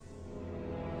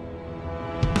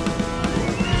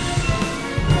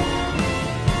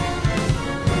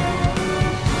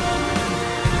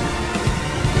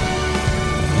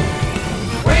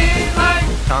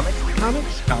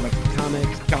Comics.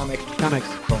 Boneless Comic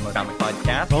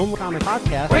Podcast. Boneless Comic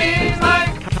Podcast. We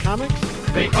like Comics.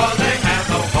 because they have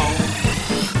no home.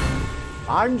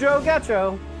 I'm Joe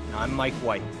Getcho, And I'm Mike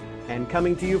White. and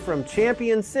coming to you from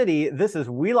Champion City, this is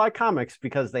We Like Comics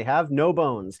Because They Have No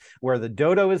Bones, where the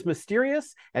dodo is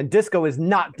mysterious and disco is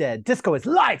not dead. Disco is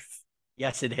life!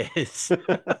 Yes, it is.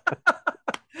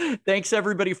 Thanks,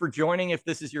 everybody, for joining. If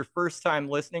this is your first time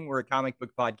listening, we're a comic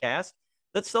book podcast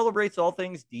that celebrates all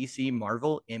things DC,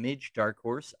 Marvel, Image, Dark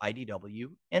Horse, IDW,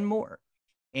 and more.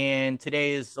 And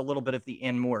today is a little bit of the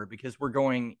and more because we're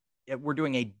doing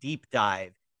a deep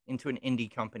dive into an indie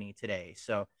company today.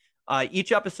 So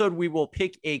each episode, we will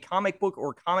pick a comic book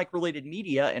or comic-related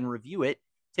media and review it,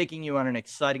 taking you on an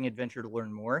exciting adventure to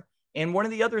learn more. And one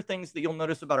of the other things that you'll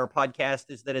notice about our podcast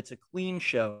is that it's a clean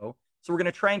show. So we're going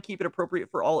to try and keep it appropriate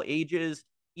for all ages,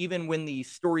 even when the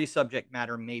story subject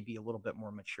matter may be a little bit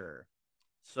more mature.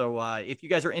 So if you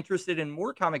guys are interested in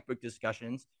more comic book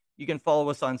discussions, you can follow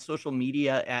us on social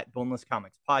media at Boneless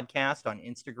Comics Podcast on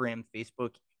Instagram,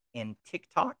 Facebook, and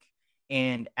TikTok,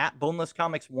 and at Boneless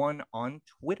Comics 1 on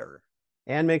Twitter.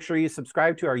 And make sure you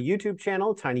subscribe to our YouTube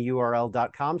channel,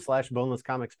 tinyurl.com/Boneless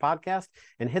Comics Podcast,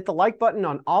 and hit the like button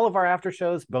on all of our after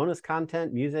shows, bonus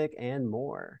content, music, and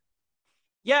more.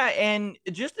 Yeah, and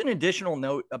just an additional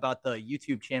note about the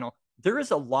YouTube channel, there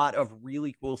is a lot of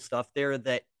really cool stuff there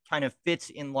that kind of fits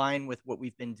in line with what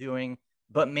we've been doing,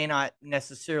 but may not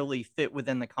necessarily fit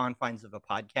within the confines of a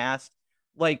podcast.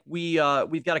 Like we've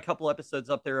got a couple episodes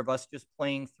up there of us just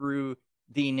playing through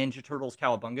the Ninja Turtles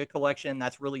Cowabunga collection.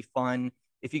 That's really fun.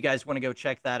 If you guys want to go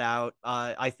check that out,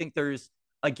 I think there's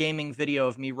a gaming video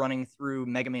of me running through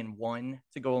Mega Man 1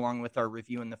 to go along with our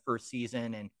review in the first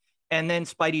season, and then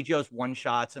Spidey Joe's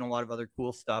one-shots and a lot of other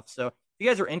cool stuff. So if you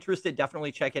guys are interested,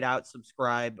 definitely check it out,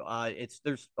 subscribe.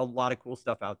 There's a lot of cool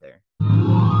stuff out there.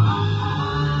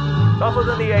 Tougher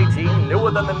than the A-Team,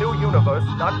 newer than the new universe,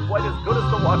 not quite as good as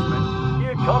the Watchmen.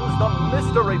 Here comes the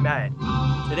Mystery Man.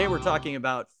 Today we're talking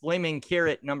about Flaming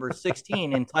Carrot number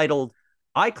 16, entitled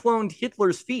I Cloned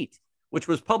Hitler's Feet, which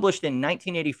was published in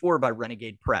 1984 by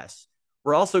Renegade Press.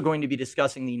 We're also going to be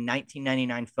discussing the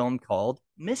 1999 film called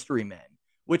Mystery Men,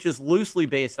 which is loosely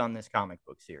based on this comic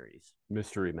book series.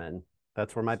 Mystery Men.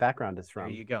 That's where my background is from.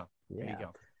 There you go. Yeah. There you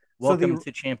go. Welcome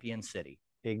to Champion City.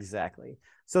 Exactly.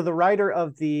 So the writer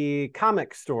of the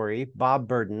comic story, Bob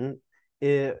Burden,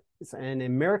 is an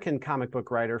American comic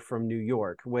book writer from New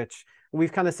York, which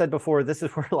we've kind of said before, this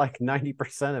is where like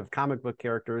 90% of comic book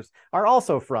characters are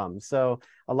also from. So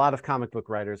a lot of comic book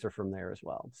writers are from there as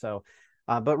well. So,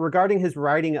 but regarding his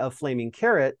writing of Flaming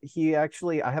Carrot,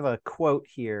 I have a quote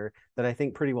here that I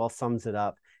think pretty well sums it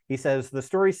up. He says, the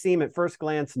stories seem at first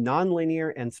glance non-linear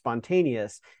and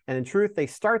spontaneous, and in truth, they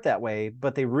start that way,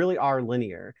 but they really are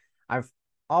linear. I've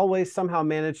always somehow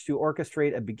managed to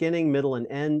orchestrate a beginning, middle, and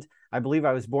end. I believe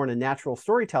I was born a natural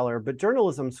storyteller, but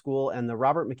journalism school and the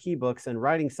Robert McKee books and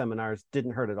writing seminars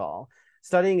didn't hurt at all.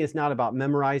 Studying is not about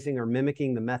memorizing or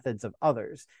mimicking the methods of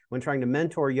others. When trying to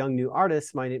mentor young new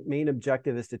artists, my main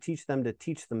objective is to teach them to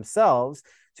teach themselves,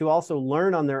 to also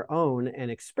learn on their own and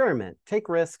experiment, take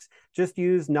risks, just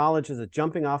use knowledge as a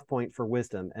jumping off point for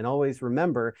wisdom. And always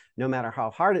remember, no matter how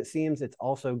hard it seems, it's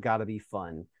also got to be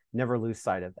fun. Never lose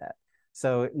sight of that.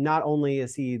 So not only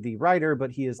is he the writer, but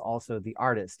he is also the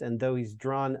artist. And though he's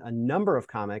drawn a number of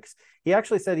comics, he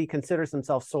actually said he considers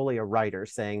himself solely a writer,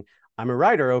 saying, I'm a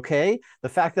writer, okay? The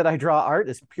fact that I draw art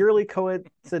is purely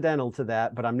coincidental to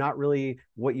that, but I'm not really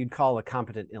what you'd call a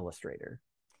competent illustrator.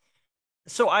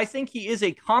 So I think he is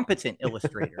a competent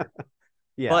illustrator.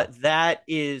 Yeah. But that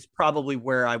is probably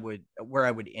where I would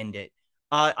end it.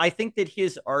 I think that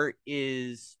his art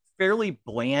is fairly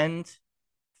bland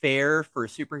fare for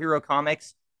superhero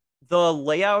comics. The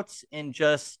layouts and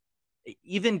just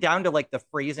even down to like the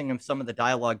phrasing of some of the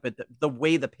dialogue, but the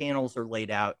way the panels are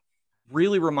laid out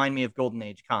really remind me of Golden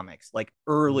Age comics, like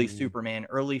early Superman,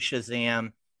 early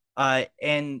Shazam.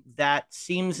 And that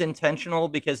seems intentional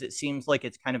because it seems like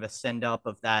it's kind of a send up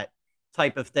of that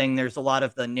type of thing. There's a lot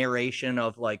of the narration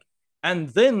of like, and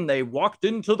then they walked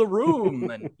into the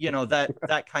room and,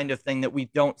 that kind of thing that we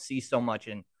don't see so much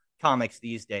in comics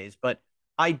these days. But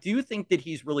I do think that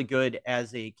he's really good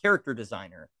as a character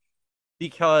designer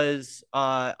because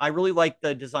I really like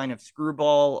the design of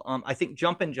Screwball. I think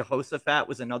Jumpin' Jehoshaphat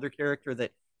was another character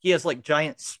that he has like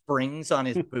giant springs on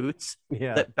his boots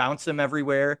that bounce him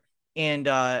everywhere. And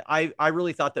I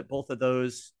really thought that both of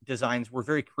those designs were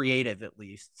very creative, at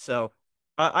least. So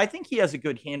I think he has a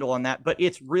good handle on that, but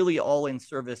it's really all in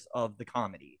service of the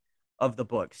comedy of the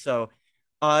book. So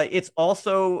it's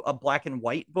also a black and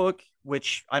white book,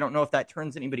 which I don't know if that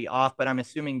turns anybody off, but I'm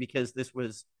assuming because this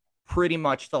was pretty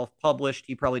much self-published.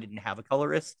 He probably didn't have a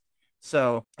colorist.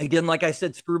 So again, like I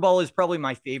said, Screwball is probably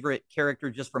my favorite character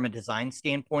just from a design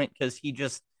standpoint, because he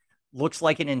just looks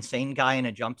like an insane guy in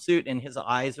a jumpsuit, and his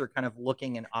eyes are kind of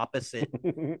looking in opposite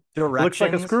directions. Looks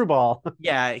like a screwball.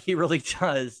 Yeah, he really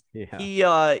does.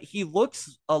 Yeah. He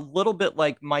looks a little bit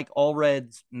like Mike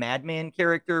Allred's Madman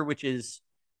character, which is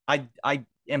I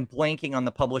am blanking on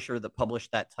the publisher that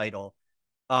published that title.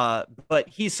 But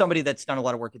he's somebody that's done a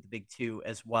lot of work at the Big Two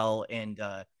as well. And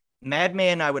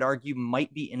Madman, I would argue,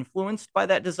 might be influenced by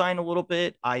that design a little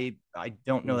bit. I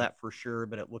don't know that for sure,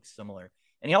 but it looks similar.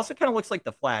 And he also kind of looks like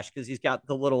the Flash, because he's got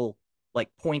the little like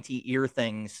pointy ear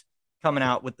things coming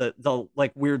out with the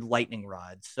like weird lightning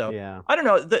rods. So Yeah. I don't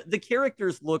know. The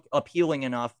characters look appealing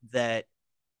enough that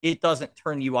it doesn't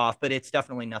turn you off, but it's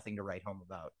definitely nothing to write home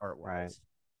about art-wise. Right.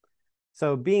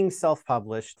 So being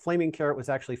self-published, Flaming Carrot was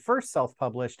actually first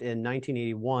self-published in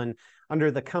 1981 under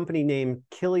the company name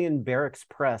Killian Barracks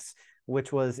Press,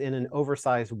 which was in an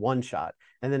oversized one-shot.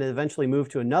 And then it eventually moved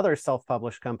to another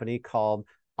self-published company called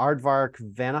Aardvark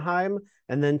Vanaheim,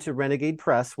 and then to Renegade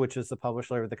Press, which is the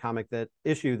publisher of the comic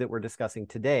issue that we're discussing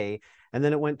today. And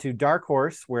then it went to Dark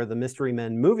Horse, where the Mystery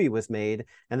Men movie was made,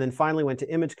 and then finally went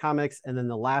to Image Comics, and then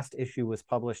the last issue was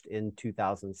published in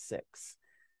 2006.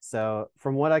 So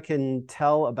from what I can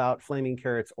tell about Flaming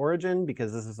Carrot's origin,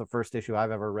 because this is the first issue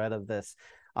I've ever read of this,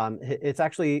 it's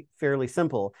actually fairly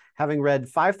simple. Having read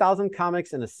 5,000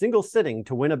 comics in a single sitting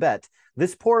to win a bet,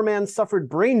 this poor man suffered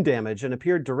brain damage and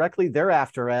appeared directly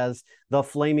thereafter as the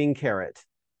Flaming Carrot.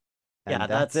 And yeah,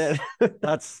 that's it.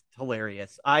 That's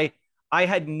hilarious. I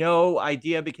had no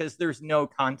idea, because there's no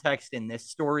context in this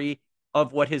story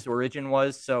of what his origin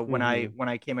was. So when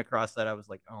I came across that, I was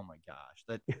like, oh my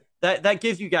gosh, that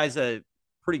gives you guys a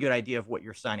pretty good idea of what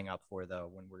you're signing up for, though,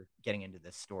 when we're getting into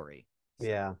this story. So.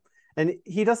 Yeah. And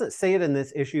he doesn't say it in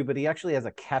this issue, but he actually has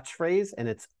a catchphrase, and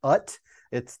it's UT.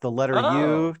 It's the letter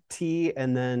U, T,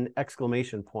 and then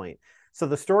exclamation point. So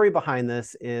the story behind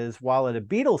this is, while at a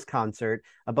Beatles concert,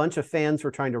 a bunch of fans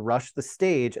were trying to rush the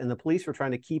stage, and the police were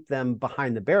trying to keep them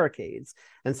behind the barricades.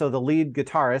 And so the lead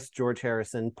guitarist, George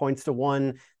Harrison, points to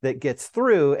one that gets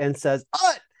through and says,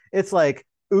 UT! It's like,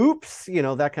 oops,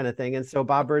 that kind of thing. And so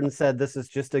Bob Burden said, this is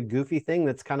just a goofy thing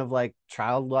that's kind of like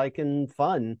childlike and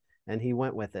fun. And he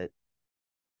went with it.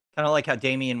 Kind of like how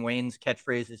Damian Wayne's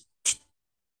catchphrase is.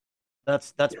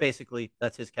 That's basically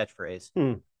his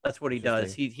catchphrase. That's what he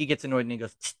does. He gets annoyed and he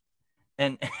goes,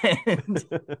 and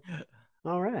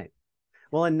all right.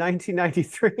 Well, in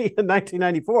 1993 and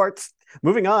 1994,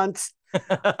 moving on,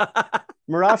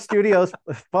 Mirage Studios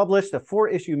published a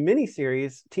 4-issue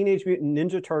miniseries, Teenage Mutant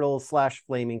Ninja Turtles /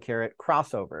 Flaming Carrot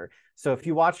crossover. So if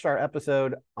you watched our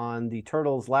episode on the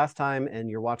Turtles last time, and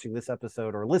you're watching this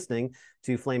episode or listening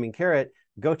to Flaming Carrot,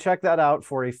 go check that out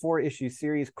for a 4-issue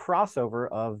series crossover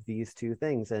of these two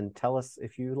things, and tell us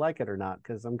if you like it or not,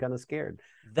 because I'm kind of scared.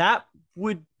 That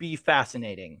would be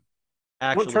fascinating.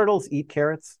 Actually, Won't turtles eat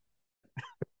carrots?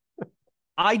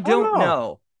 I don't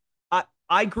know.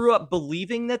 I grew up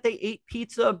believing that they ate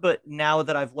pizza, but now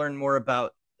that I've learned more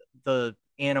about the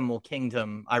animal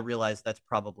kingdom, I realize that's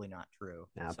probably not true.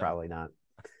 No, probably not.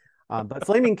 But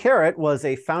Flaming Carrot was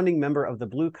a founding member of the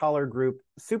blue-collar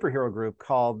superhero group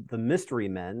called the Mystery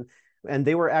Men, and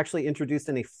they were actually introduced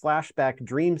in a flashback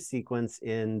dream sequence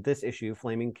in this issue,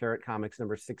 Flaming Carrot Comics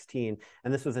number 16,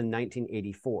 and this was in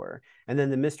 1984. And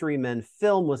then the Mystery Men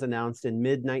film was announced in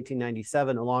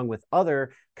mid-1997, along with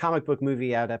other comic book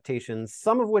movie adaptations,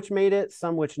 some of which made it,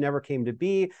 some which never came to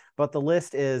be, but the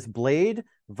list is Blade,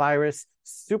 Virus,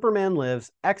 Superman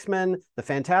Lives, X-Men, the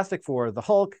Fantastic Four, the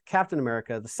Hulk, Captain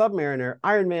America, the Submariner,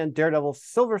 Iron Man, Daredevil,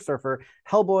 Silver Surfer,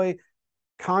 Hellboy,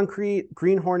 Concrete,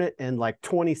 Green Hornet, and like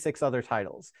 26 other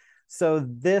titles. So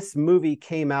this movie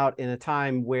came out in a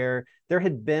time where there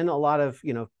had been a lot of,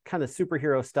 kind of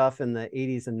superhero stuff in the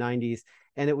 80s and 90s,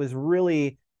 and it was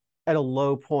really at a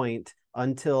low point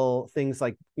until things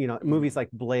like, movies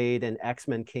like Blade and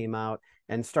X-Men came out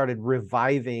and started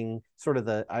reviving sort of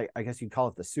I guess you'd call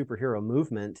it the superhero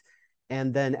movement.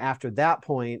 And then after that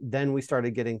point, then we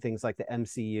started getting things like the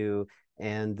MCU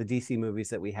and the DC movies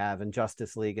that we have, and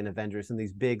Justice League and Avengers, and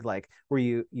these big, like, where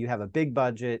you have a big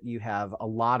budget, you have a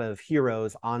lot of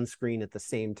heroes on screen at the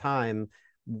same time.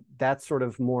 That's sort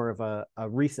of more of a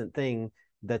recent thing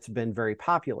that's been very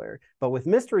popular. But with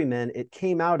Mystery Men, it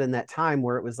came out in that time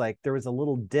where it was like there was a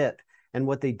little dip, and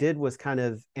what they did was kind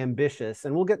of ambitious,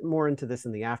 and we'll get more into this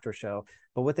in the after show,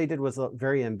 but what they did was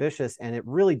very ambitious, and it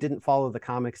really didn't follow the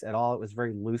comics at all. It was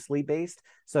very loosely based,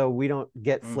 so we don't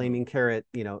get Flaming Carrot,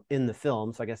 in the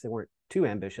film, so I guess they weren't too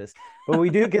ambitious, but we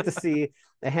do get to see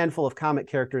a handful of comic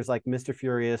characters like Mr.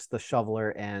 Furious, the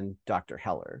Shoveler, and Dr.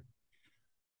 Heller.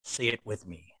 Say it with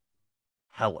me.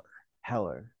 Heller.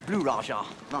 Heller. Blue Raja,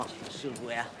 master of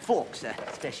silverware, forks,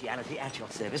 speciality at your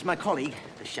service. My colleague,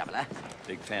 the shoveler.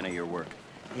 Big fan of your work.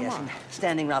 Yes, and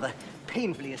standing rather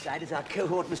painfully aside is our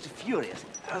cohort, Mr. Furious.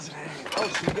 How's it hang? Oh,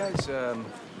 so you guys, they're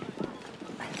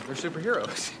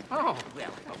superheroes. Oh,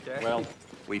 Well, okay. Well,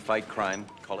 we fight crime.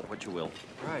 Call it what you will.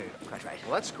 Right. quite right.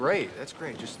 Well, that's great. That's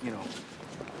great. Just,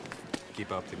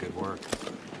 keep up the good work.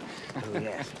 Oh,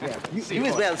 yes. Well, See you you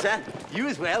as all. well, sir. You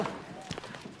as well.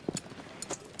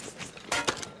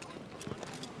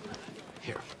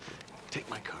 Here, take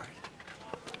my card.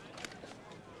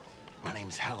 My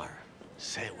name's Heller.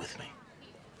 Say it with me.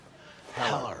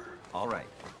 Heller. All right.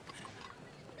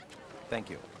 Thank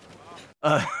you.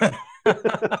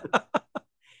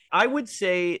 I would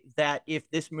say that if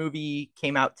this movie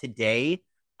came out today,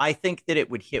 I think that it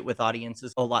would hit with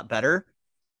audiences a lot better.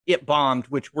 It bombed,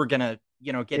 which we're gonna,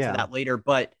 get to that later.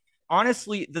 But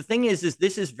honestly, the thing is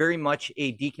this is very much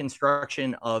a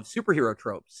deconstruction of superhero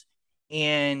tropes.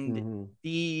 And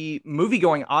the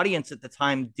movie-going audience at the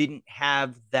time didn't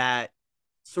have that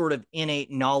sort of innate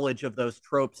knowledge of those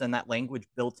tropes and that language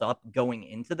built up going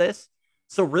into this.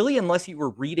 So really, unless you were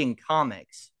reading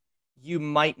comics, you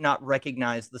might not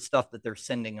recognize the stuff that they're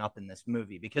sending up in this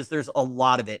movie because there's a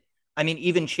lot of it. I mean,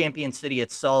 even Champion City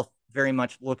itself very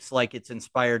much looks like it's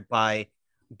inspired by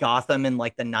Gotham in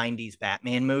like the 90s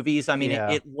Batman movies. I mean,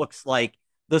 it looks like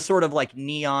the sort of like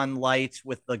neon lights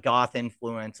with the goth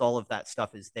influence, all of that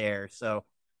stuff is there. So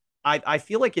I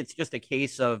feel like it's just a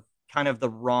case of kind of the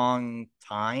wrong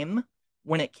time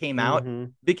when it came out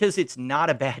because it's not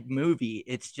a bad movie.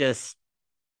 It's just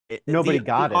Nobody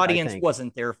got the it. audience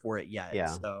wasn't there for it yet. Yeah.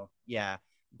 So yeah.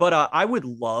 But I would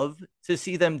love to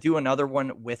see them do another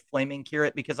one with Flaming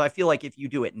Carrot because I feel like if you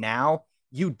do it now,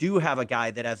 you do have a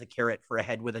guy that has a carrot for a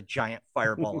head with a giant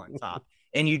fireball on top,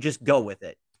 and you just go with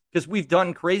it. Because we've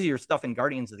done crazier stuff in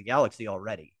Guardians of the Galaxy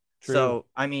already. True. So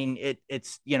I mean,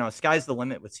 it's sky's the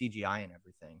limit with CGI and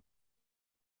everything.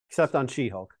 Except on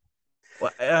She-Hulk.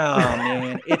 Well, oh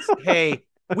man, hey,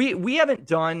 we haven't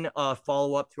done a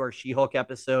follow up to our She-Hulk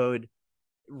episode,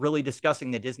 really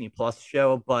discussing the Disney Plus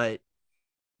show, but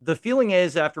the feeling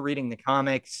is after reading the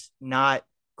comics, not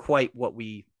quite what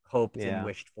we hoped and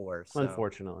wished for. So.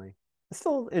 Unfortunately, it's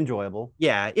still enjoyable.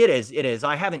 Yeah, it is. It is.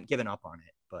 I haven't given up on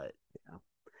it, but yeah.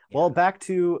 Well, back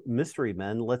to Mystery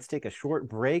Men. Let's take a short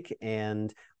break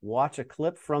and watch a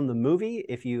clip from the movie.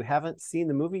 If you haven't seen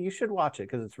the movie, you should watch it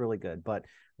because it's really good. But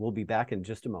we'll be back in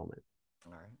just a moment.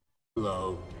 All right.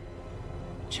 Hello,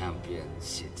 Champion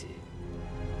City.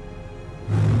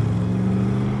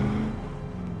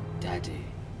 Daddy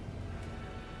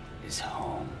is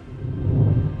home.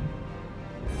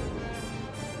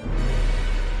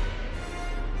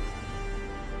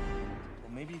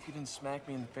 Well, maybe if you didn't smack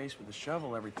me in the face with a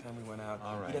shovel every time we went out,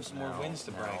 All right. you'd have some more wins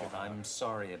to brag about. I'm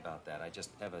sorry about that. I just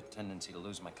have a tendency to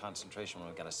lose my concentration when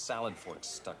I've got a salad fork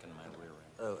stuck in my rear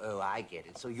end. Oh, I get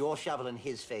it. So your shovel in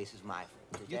his face is my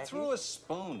fault. Is You that threw it? a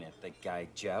spoon at the guy,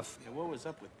 Jeff. Yeah, what was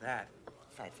up with that?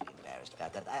 Frightfully embarrassed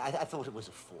about that. I thought it was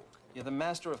a fork. You're the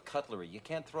master of cutlery. You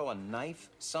can't throw a knife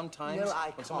sometimes No,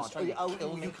 I when someone's trying can't. to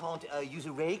kill me? You can't use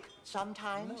a rake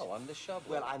sometimes? No, I'm the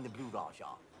shoveler. Well, I'm the Blue Raja.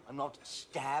 I'm not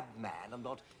Stab Man. I'm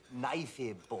not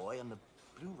Knifey Boy. I'm the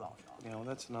Blue Raja. You know,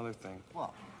 that's another thing.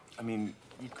 What? I mean,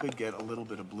 you could get a little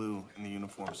bit of blue in the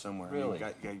uniform somewhere. I mean, Really?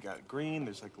 you got green,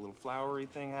 there's like a little flowery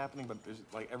thing happening, but there's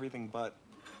like everything but.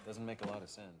 Doesn't make a lot of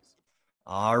sense.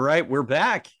 All right, we're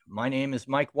back. My name is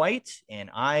Mike White, and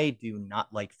I do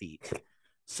not like feet.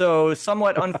 So,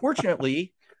 somewhat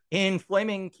unfortunately, in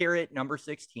Flaming Carrot number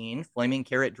 16, Flaming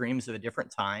Carrot dreams of a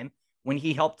different time when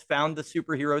he helped found the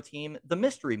superhero team, the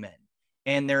Mystery Men,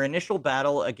 and their initial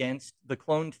battle against the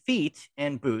cloned feet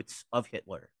and boots of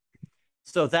Hitler.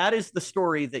 So that is the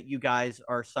story that you guys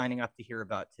are signing up to hear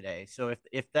about today. So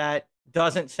if that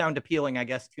doesn't sound appealing, I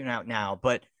guess tune out now.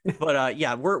 But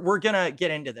yeah, we're gonna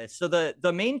get into this. So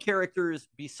the main characters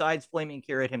besides Flaming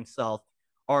Carrot himself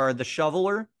are the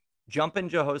Shoveler, Jumpin'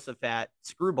 Jehoshaphat,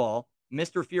 Screwball,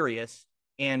 Mr. Furious,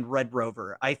 and Red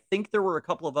Rover. I think there were a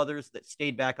couple of others that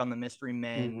stayed back on the Mystery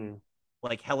Men,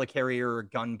 like Helicarrier or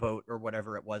Gunboat or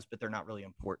whatever it was, but they're not really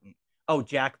important. Oh,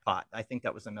 Jackpot. I think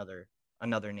that was another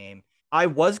name. I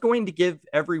was going to give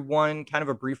everyone kind of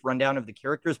a brief rundown of the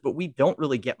characters, but we don't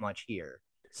really get much here.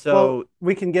 So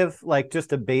we can give like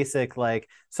just a basic,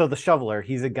 so the Shoveler,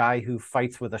 he's a guy who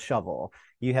fights with a shovel.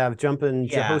 You have Jumpin'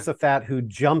 Jehoshaphat who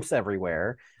jumps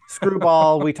everywhere.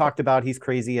 Screwball, we talked about, he's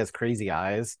crazy, has crazy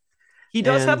eyes. He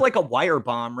does have like a wire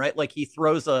bomb, right? Like he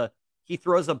throws a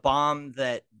bomb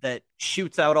that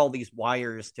shoots out all these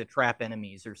wires to trap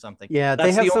enemies or something. Yeah, that's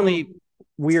they have the some only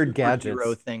weird gadgets.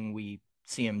 superhero thing we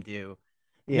see him do.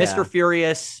 Yeah. Mr.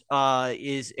 Furious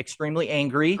is extremely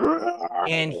angry,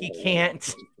 and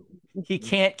he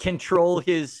can't control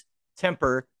his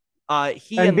temper.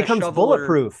 He and and the becomes shoveler,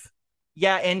 bulletproof.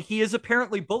 yeah, and he is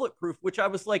apparently bulletproof, which I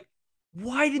was like,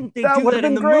 why didn't they That do would that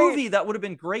have in been the great. movie? That would have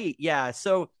been great. Yeah.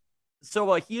 So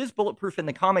he is bulletproof in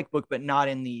the comic book, but not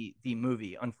in the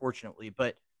movie, unfortunately.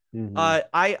 But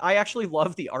I actually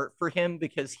love the art for him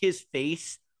because his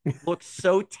face looks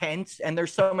so tense and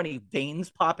there's so many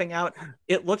veins popping out.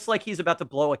 It looks like he's about to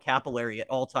blow a capillary at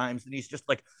all times, and he's just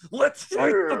like, "Let's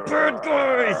fight the bad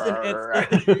guys!"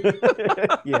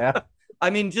 And Yeah. I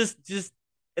mean, just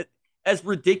as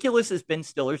ridiculous as Ben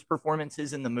Stiller's performance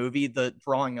is in the movie, the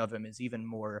drawing of him is even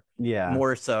more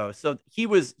so. So he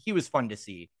was fun to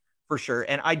see for sure.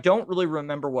 And I don't really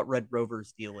remember what Red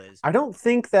Rover's deal is. I don't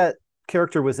think that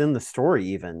character was in the story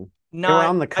even. They were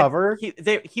on the cover.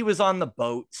 He was on the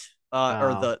boat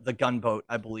or the gunboat,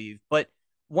 I believe. But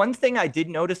one thing I did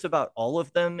notice about all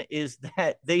of them is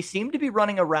that they seem to be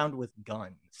running around with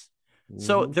guns.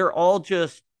 So they're all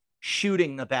just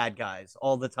shooting the bad guys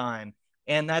all the time.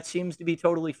 And that seems to be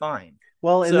totally fine.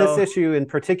 Well, in this issue in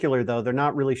particular, though, they're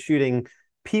not really shooting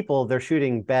people. They're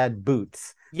shooting bad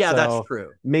boots. Yeah, so that's true.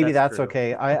 Maybe that's true.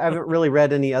 okay. I haven't really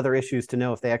read any other issues to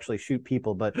know if they actually shoot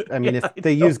people. But I mean, if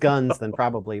they use guns, then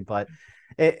probably. But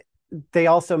they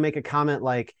also make a comment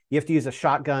like you have to use a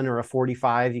shotgun or a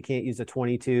 45. You can't use a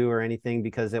 22 or anything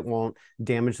because it won't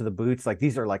damage the boots. Like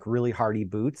these are like really hardy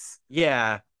boots.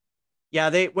 Yeah. Yeah.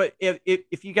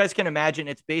 If you guys can imagine,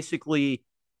 it's basically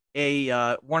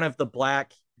a one of the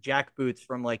black jack boots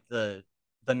from like the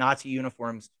Nazi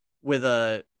uniforms with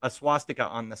a swastika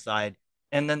on the side,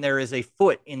 and then there is a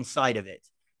foot inside of it,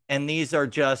 and these are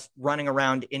just running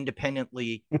around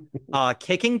independently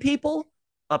kicking people.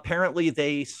 Apparently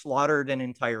they slaughtered an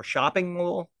entire shopping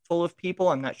mall full of people.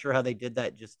 I'm not sure how they did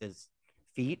that just as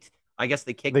feet. I guess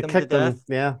they kicked them to death.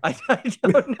 Yeah. I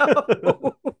don't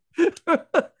know.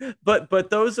 but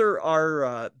those are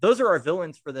our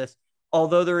villains for this.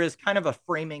 Although there is kind of a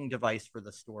framing device for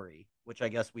the story, which I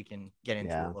guess we can get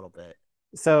into a little bit.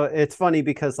 So it's funny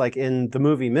because like in the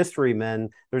movie Mystery Men,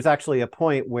 there's actually a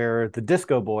point where the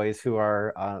Disco Boys, who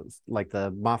are like the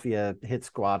mafia hit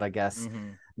squad, I guess,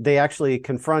 they actually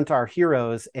confront our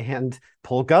heroes and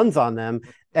pull guns on them.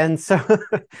 And so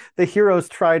the heroes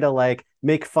try to like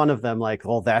make fun of them like,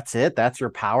 well, that's it. That's your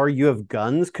power. You have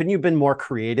guns. Couldn't you have been more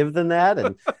creative than that?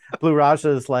 And Blue Raja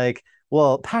is like,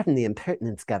 well, pardon the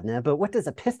impertinence, Governor, but what does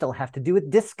a pistol have to do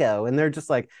with disco? And they're just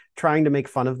like trying to make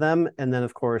fun of them. And then,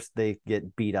 of course, they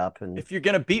get beat up. And if you're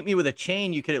going to beat me with a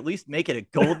chain, you could at least make it a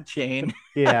gold chain.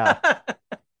 Yeah.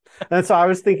 And so I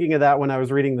was thinking of that when I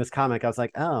was reading this comic. I was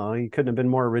like, oh, you couldn't have been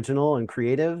more original and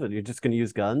creative and you're just going to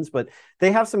use guns. But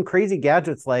they have some crazy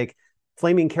gadgets like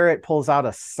Flaming Carrot pulls out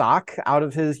a sock out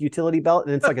of his utility belt,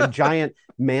 and it's like a giant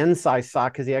man-sized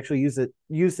sock because he actually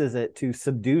uses it to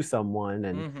subdue someone,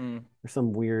 and there's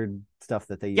some weird stuff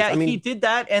that they use. Yeah, I mean, he did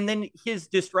that, and then his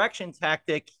distraction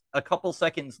tactic a couple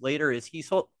seconds later is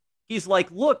he's like,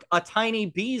 look, a tiny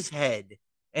bee's head,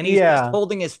 and he's just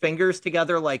holding his fingers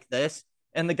together like this.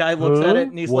 And the guy looks at it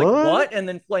and he's like, what? And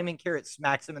then Flaming Carrot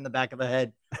smacks him in the back of the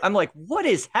head. I'm like, what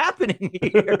is happening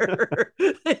here?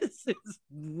 This is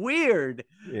weird.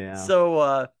 Yeah.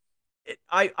 So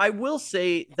I will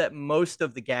say that most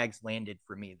of the gags landed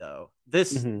for me, though.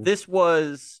 This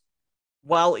was,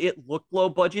 while it looked low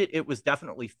budget, it was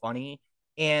definitely funny.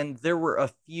 And there were a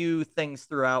few things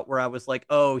throughout where I was like,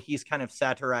 oh, he's kind of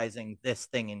satirizing this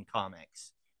thing in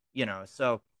comics.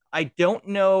 So I don't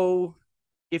know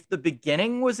if the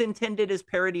beginning was intended as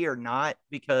parody or not,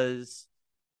 because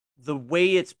the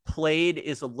way it's played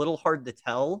is a little hard to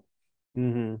tell.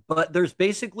 But there's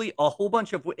basically a whole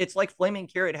bunch of, it's like Flaming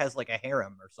Carrot has like a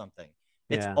harem or something.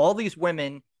 It's all these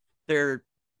women, they're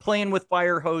playing with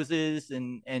fire hoses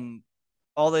and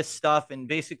all this stuff, and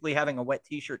basically having a wet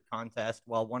t-shirt contest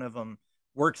while one of them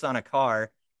works on a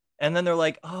car. And then they're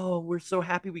like, oh, we're so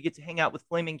happy we get to hang out with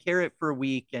Flaming Carrot for a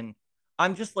week. And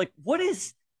I'm just like, what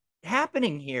is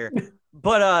happening here?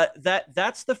 But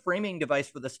that's the framing device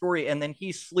for the story. And then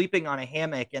he's sleeping on a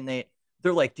hammock, and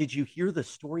they're like, did you hear the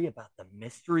story about the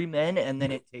Mystery Men? And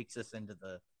then it takes us into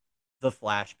the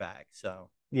flashback. So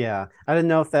yeah, I didn't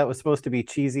know if that was supposed to be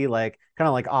cheesy, like kind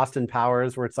of like Austin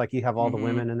Powers, where it's like you have all the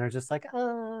women and they're just like,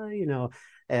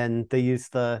 and they use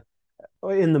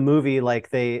in the movie, like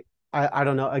I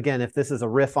don't know, again, if this is a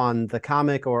riff on the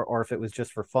comic or if it was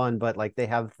just for fun, but like they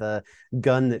have the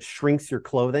gun that shrinks your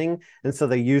clothing. And so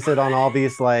they use it on all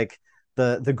these, like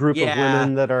the group of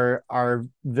women that are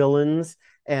villains.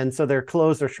 And so their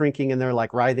clothes are shrinking and they're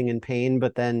like writhing in pain.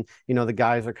 But then, the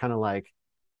guys are kind of like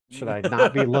should I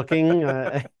not be looking?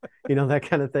 That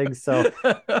kind of thing. So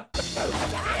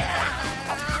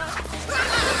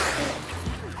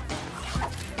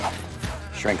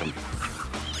Shrink him.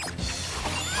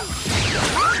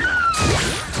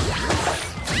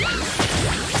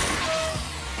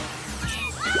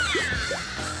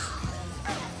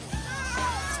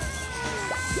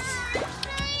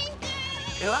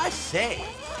 Well, I say,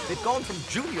 they've gone from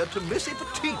Junior to Missy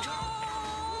Petite.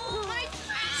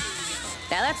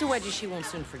 Now that's a wedgie she won't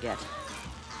soon forget.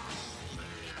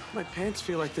 My pants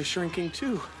feel like they're shrinking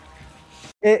too.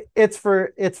 it's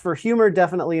for humor,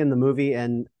 definitely, in the movie,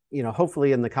 and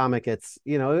hopefully in the comic it's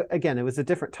again, it was a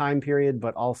different time period,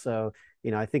 but also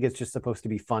I think it's just supposed to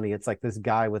be funny. It's like this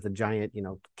guy with a giant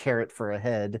carrot for a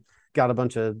head got a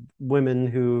bunch of women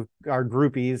who are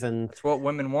groupies, and That's what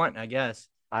women want, I guess.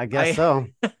 so.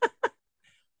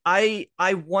 I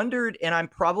wondered, and I'm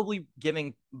probably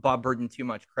giving Bob Burden too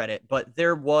much credit, but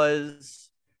there was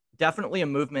definitely a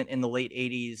movement in the late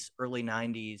 80s, early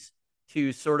 90s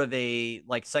to sort of a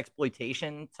like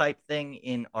sexploitation type thing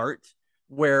in art,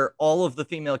 where all of the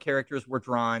female characters were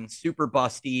drawn super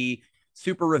busty,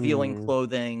 super revealing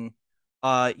clothing.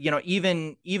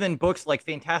 Even books like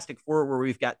Fantastic Four, where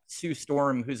we've got Sue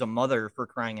Storm, who's a mother, for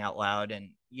crying out loud, and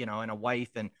and a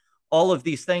wife, and all of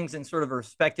these things, and sort of a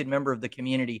respected member of the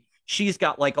community. She's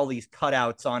got like all these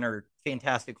cutouts on her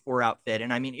Fantastic Four outfit.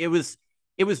 And I mean, it was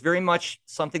very much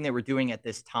something they were doing at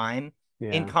this time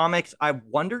in comics. I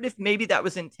wondered if maybe that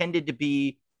was intended to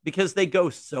be, because they go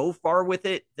so far with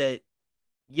it that,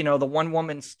 the one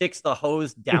woman sticks the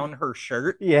hose down her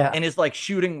shirt and is like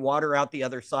shooting water out the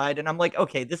other side. And I'm like,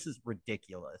 okay, this is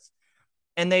ridiculous.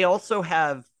 And they also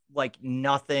have like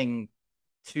nothing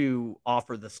to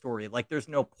offer the story. Like there's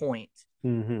no point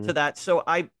to that. So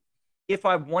if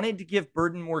I wanted to give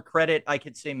Burden more credit, I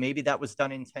could say maybe that was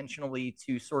done intentionally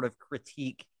to sort of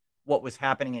critique what was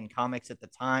happening in comics at the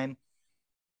time.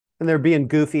 And they're being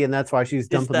goofy, and that's why she's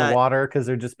dumping the water, because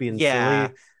they're just being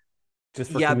silly.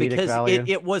 Just for comedic value. because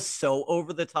it was so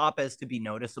over the top as to be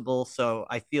noticeable. So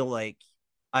I feel like,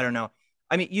 I don't know.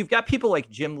 I mean, you've got people like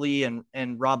Jim Lee and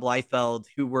Rob Liefeld,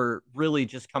 who were really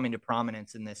just coming to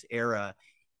prominence in this era,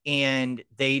 and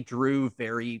they drew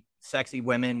very sexy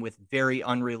women with very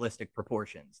unrealistic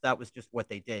proportions. That was just what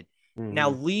they did. Now,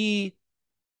 Lee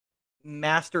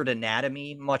mastered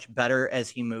anatomy much better as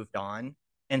he moved on,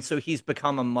 and so he's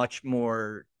become a much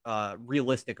more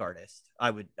realistic artist,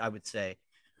 I would say.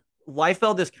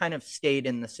 Liefeld has kind of stayed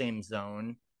in the same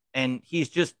zone, and he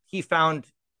found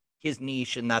his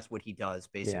niche, and that's what he does,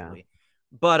 basically.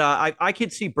 But I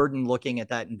could see Burden looking at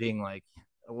that and being like,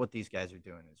 what these guys are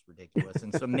doing is ridiculous.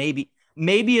 And so maybe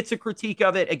it's a critique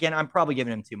of it. Again, I'm probably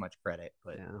giving him too much credit,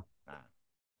 but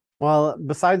well,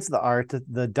 besides the art,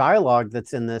 the dialogue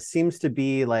that's in this seems to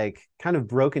be like kind of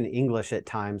broken English at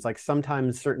times. Like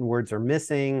sometimes certain words are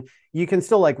missing. You can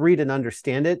still like read and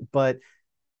understand it, but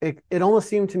it almost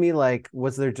seemed to me like,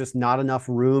 was there just not enough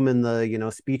room in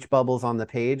the speech bubbles on the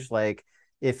page? Like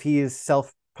if he's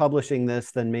self-publishing this,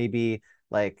 then maybe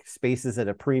like spaces at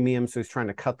a premium, so he's trying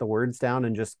to cut the words down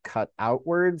and just cut out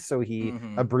words, so he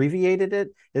abbreviated it.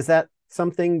 Is that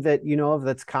something that of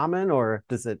that's common, or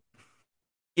does it?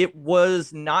 It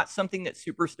was not something that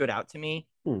super stood out to me,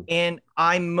 and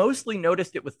I mostly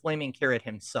noticed it with Flaming Carrot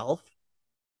himself.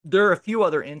 There are a few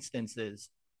other instances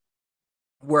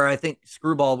where I think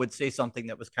Screwball would say something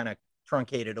that was kind of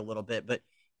truncated a little bit, but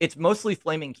it's mostly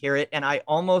Flaming Carrot, and I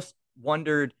almost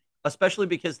wondered, especially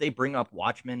because they bring up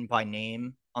Watchmen by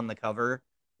name on the cover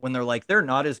when they're like, they're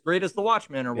not as great as the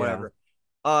Watchmen or whatever.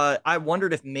 I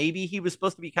wondered if maybe he was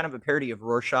supposed to be kind of a parody of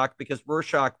Rorschach, because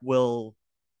Rorschach will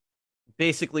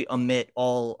basically omit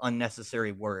all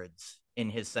unnecessary words in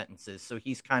his sentences. So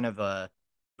he's kind of a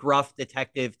gruff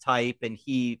detective type, and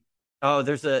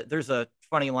there's a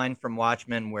funny line from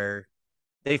Watchmen where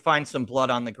they find some blood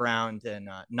on the ground, and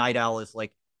Night Owl is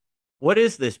like, what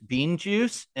is this, bean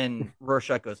juice? And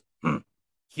Rorschach goes,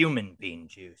 human bean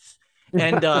juice.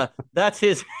 And that's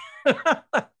his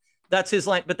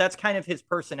line, but that's kind of his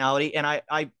personality. And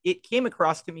it came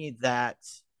across to me that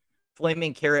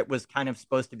Flaming Carrot was kind of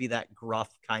supposed to be that gruff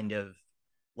kind of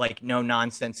like no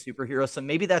nonsense superhero. So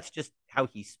maybe that's just how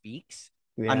he speaks.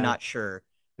 I'm not sure.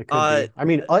 It could be. I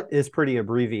mean, ut is pretty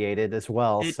abbreviated as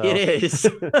well. It is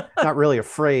not really a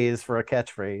phrase for a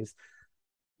catchphrase.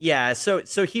 Yeah, so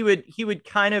he would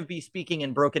kind of be speaking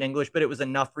in broken English, but it was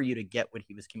enough for you to get what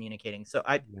he was communicating. So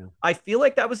I feel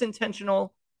like that was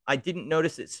intentional. I didn't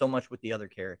notice it so much with the other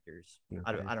characters. Okay.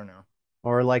 I don't know.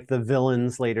 Or like the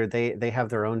villains later, they have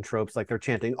their own tropes, like they're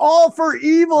chanting "all for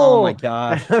evil." Oh my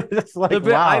gosh! Just like,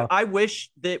 wow. I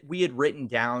wish that we had written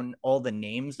down all the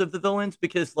names of the villains,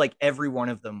 because like every one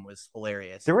of them was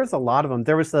hilarious. There was a lot of them.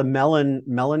 There was the melon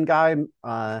guy,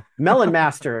 Melon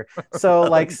Master. So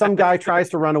like some guy tries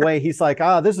to run away. He's like,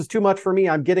 this is too much for me.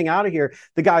 I'm getting out of here.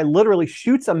 The guy literally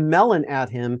shoots a melon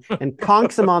at him and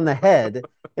conks him on the head.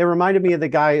 It reminded me of the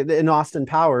guy in Austin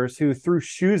Powers who threw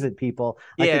shoes at people.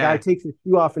 Like the guy takes his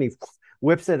shoe off and he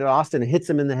whips it at Austin and hits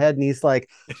him in the head, and he's like,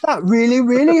 that really,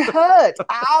 really hurt.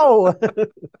 Ow.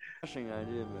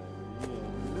 idea,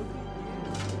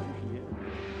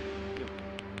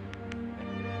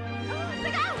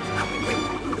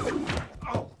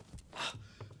 Oh,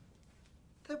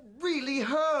 that really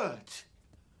hurt.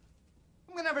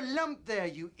 I'm gonna have a lump there,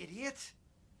 you idiot.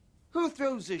 Who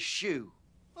throws a shoe?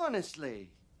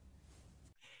 Honestly.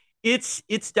 It's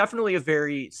definitely a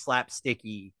very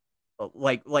slapsticky,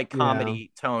 like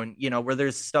comedy tone, you know, where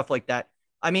there's stuff like that.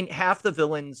 I mean, half the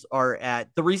villains are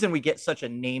the reason we get such a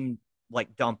name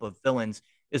like dump of villains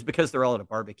is because they're all at a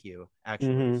barbecue,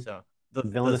 actually. So the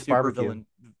villainous super barbecue.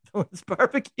 villainous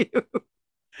barbecue.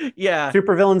 Yeah.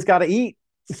 Super villains got to eat.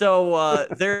 So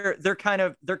they're kind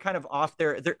of off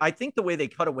there. I think the way they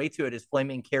cut away to it is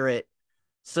Flaming Carrot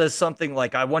says something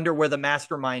like, I wonder where the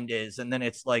mastermind is, and then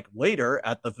it's like later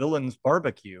at the villain's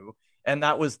barbecue, and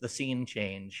that was the scene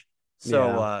change.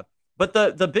 So but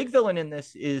the big villain in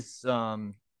this is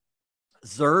Zurb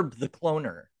the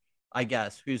Cloner, I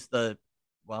guess, who's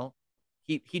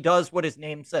he does what his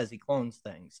name says. He clones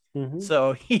things.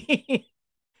 So he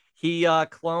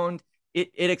cloned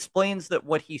it. It explains that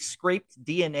what he scraped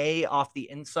DNA off the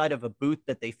inside of a boot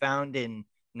that they found in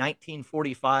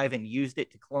 1945 and used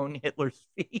it to clone Hitler's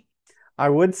feet. I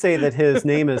would say that his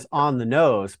name is on the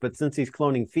nose, but since he's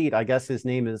cloning feet, I guess his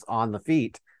name is on the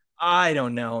feet. I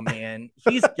don't know, man.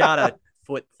 He's got a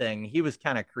foot thing. He was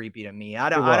kind of creepy to me. I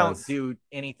don't do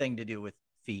anything to do with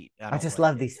feet. I just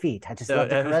love these feet. I just love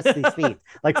to caress these feet.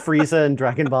 Like Frieza and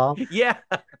Dragon Ball. Yeah.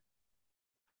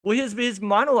 Well, his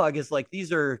monologue is like,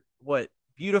 these are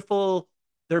beautiful.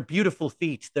 They're beautiful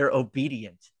feet. They're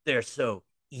obedient. They're so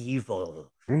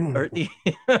evil. Or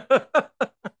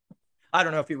I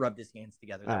don't know if he rubbed his hands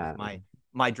together. That was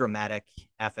my dramatic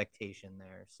affectation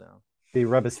there. So did he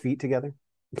rub his feet together?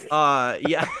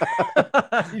 Yeah.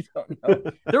 I don't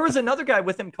know. There was another guy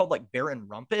with him called like Baron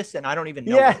Rumpus, and I don't even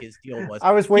know what his deal was.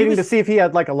 I was waiting to see if he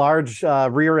had like a large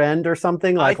rear end or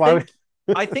something. Like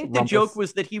I think the joke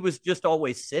was that he was just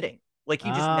always sitting. Like he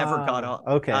just never got up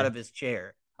out of his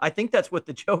chair. I think that's what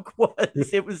the joke was.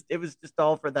 It was just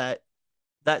all for that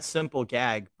simple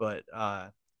gag. But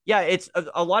yeah, it's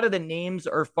a lot of the names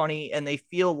are funny, and they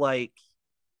feel like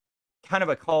kind of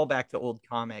a callback to old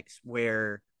comics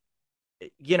where,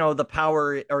 you know, the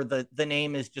power or the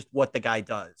name is just what the guy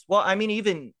does. Well, I mean,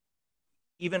 even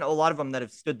a lot of them that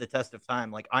have stood the test of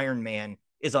time, like Iron Man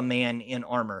is a man in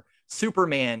armor.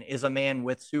 Superman is a man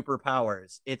with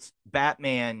superpowers. It's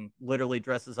Batman literally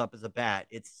dresses up as a bat.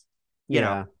 It's, you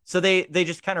know, so they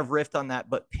just kind of riffed on that,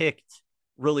 but picked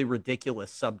really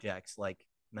ridiculous subjects like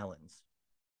melons.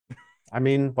 I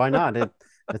mean, why not?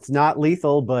 It's not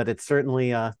lethal, but it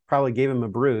certainly probably gave him a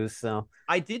bruise. So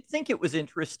I did think it was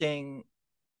interesting,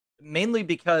 mainly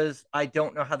because I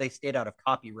don't know how they stayed out of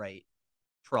copyright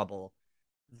trouble,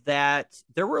 that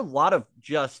there were a lot of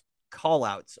just call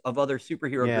outs of other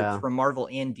superhero groups from Marvel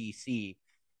and DC.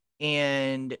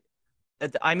 And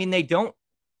I mean, they don't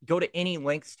go to any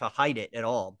lengths to hide it at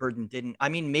all. Burton didn't. I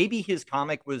mean, maybe his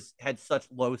comic had such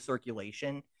low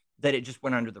circulation that it just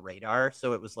went under the radar.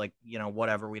 So it was like, you know,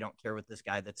 whatever, we don't care what this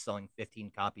guy that's selling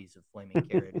 15 copies of Flaming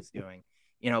Carrot is doing,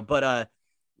 you know. But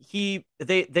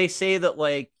they say that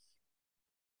like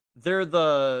they're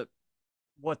the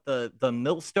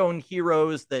Millstone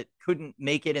heroes that couldn't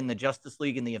make it in the Justice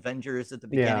League and the Avengers at the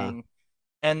beginning.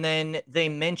 And then they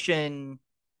mention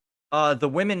the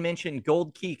women mention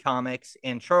Gold Key Comics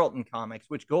and Charlton Comics,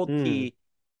 which Gold Key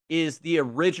is the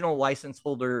original license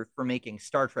holder for making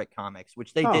Star Trek comics,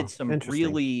 which they did some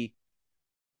really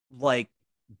like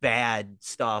bad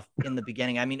stuff in the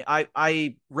beginning. I mean,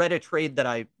 I read a trade that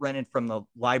I rented from the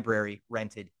library,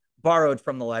 borrowed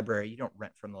from the library. You don't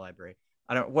rent from the library.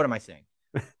 What am I saying?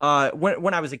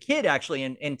 When I was a kid, actually,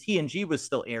 and TNG was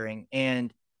still airing,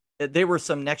 and there were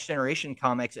some Next Generation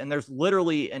comics, and there's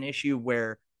literally an issue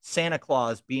where Santa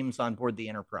Claus beams on board the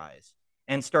Enterprise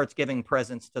and starts giving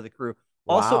presents to the crew.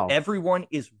 Also, everyone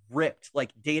is ripped. Like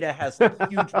Data has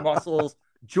huge muscles.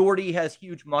 Geordi has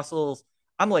huge muscles.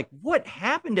 I'm like, what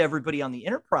happened to everybody on the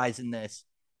Enterprise in this?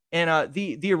 And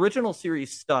the original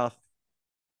series stuff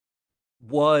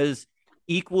was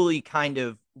equally kind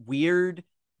of weird,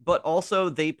 but also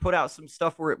they put out some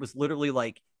stuff where it was literally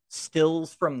like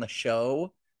stills from the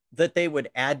show that they would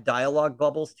add dialogue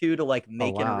bubbles to like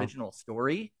make an wow. original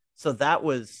story. So that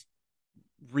was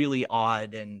really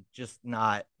odd and just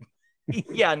not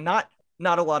yeah, not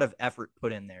a lot of effort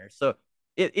put in there. So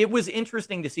it was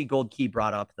interesting to see Gold Key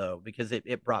brought up though, because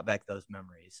it brought back those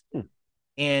memories.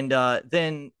 And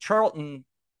then Charlton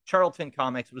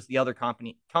Comics was the other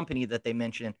company that they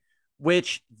mentioned,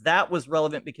 which that was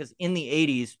relevant because in the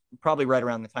 80s, probably right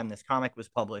around the time this comic was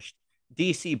published,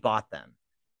 DC bought them.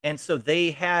 And so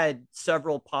they had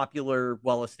several popular,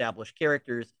 well-established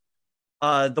characters.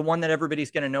 The one that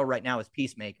everybody's going to know right now is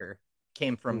Peacemaker,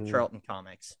 came from Charlton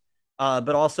Comics.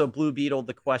 But also Blue Beetle,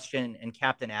 The Question, and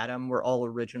Captain Atom were all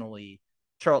originally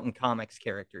Charlton Comics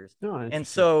characters. Oh, and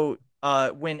so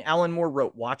when Alan Moore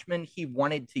wrote Watchmen, he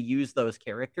wanted to use those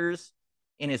characters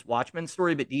in his Watchmen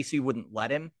story, but DC wouldn't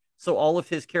let him. So all of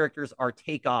his characters are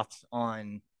takeoffs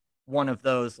on one of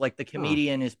those. Like the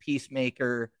comedian is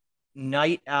Peacemaker.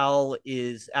 Night Owl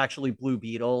is actually Blue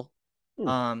Beetle.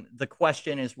 The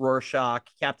Question is Rorschach.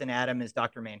 Captain Atom is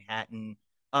Dr. Manhattan.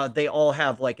 They all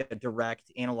have like a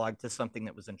direct analog to something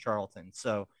that was in Charlton.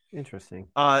 So interesting.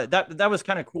 That was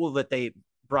kind of cool that they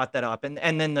brought that up.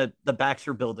 And then the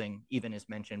Baxter Building even is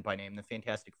mentioned by name. The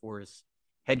Fantastic Four's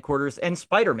headquarters and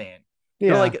Spider-Man.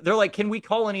 Yeah. They're like, can we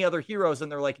call any other heroes?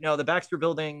 And they're like, no, the Baxter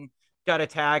Building got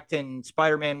attacked and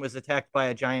Spider-Man was attacked by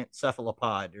a giant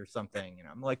cephalopod or something. And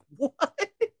I'm like, what?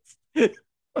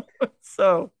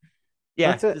 So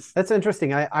yeah, that's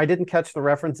interesting. I didn't catch the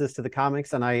references to the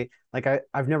comics, and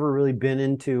I've never really been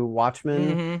into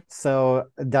Watchmen, so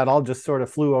that all just sort of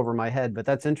flew over my head. But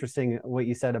that's interesting what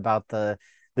you said about the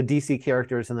DC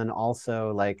characters, and then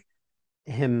also like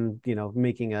him,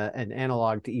 making an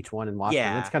analog to each one in Watchmen.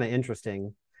 Yeah. That's kind of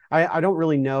interesting. I don't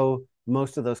really know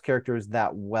most of those characters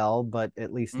that well, but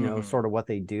at least know sort of what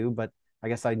they do. But I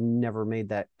guess I never made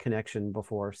that connection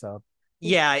before, so.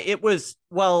 Yeah, it was,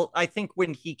 well, I think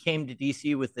when he came to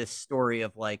DC with this story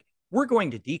of like, we're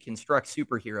going to deconstruct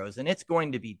superheroes and it's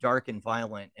going to be dark and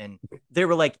violent. And they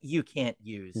were like, you can't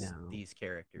use these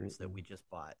characters that we just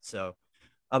bought. So,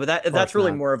 but that's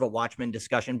really more of a Watchmen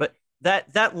discussion. But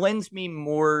that lends me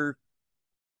more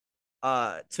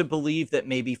to believe that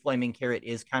maybe Flaming Carrot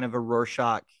is kind of a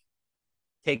Rorschach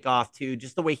takeoff too,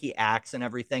 just the way he acts and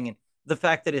everything. And the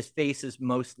fact that his face is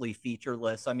mostly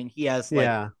featureless. I mean, he has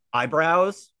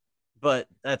eyebrows, but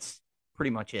that's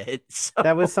pretty much it. So.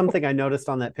 That was something I noticed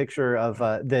on that picture of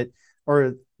that,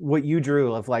 or what you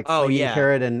drew of like Flaming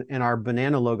Carrot and our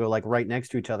banana logo, like right next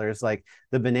to each other. It's like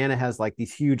the banana has like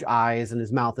these huge eyes and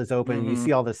his mouth is open and you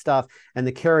see all this stuff. And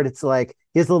the carrot, it's like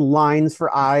he has little lines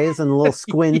for eyes and a little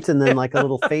squint and then like a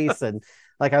little face. And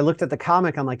like I looked at the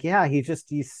comic, I'm like, yeah,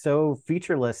 he's so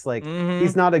featureless. Like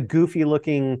he's not a goofy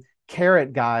looking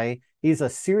carrot guy. He's a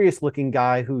serious looking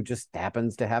guy who just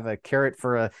happens to have a carrot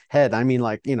for a head. I mean,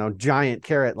 like, giant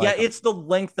carrot. Like, yeah, it's the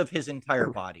length of his entire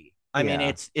body. I mean,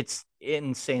 it's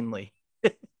insanely.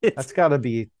 That's got to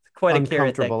be quite a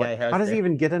carrot that guy has. How does he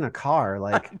even get in a car?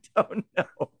 Like, I don't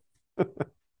know.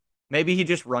 Maybe he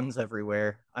just runs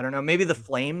everywhere. I don't know. Maybe the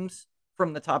flames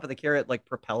from the top of the carrot like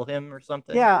propel him or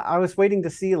something. Yeah, I was waiting to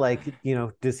see like,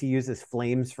 does he use his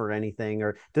flames for anything,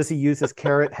 or does he use his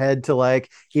carrot head to like,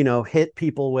 hit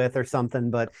people with or something?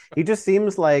 But he just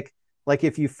seems like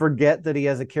if you forget that he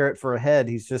has a carrot for a head,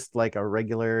 he's just like a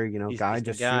regular, guy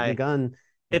just shooting a gun.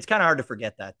 It's kind of hard to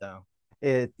forget that though.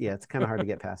 It's kind of hard to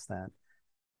get past that.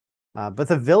 But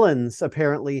the villains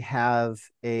apparently have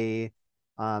a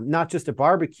not just a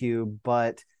barbecue,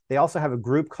 but they also have a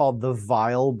group called the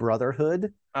Vile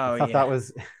Brotherhood. Oh, I thought that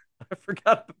was I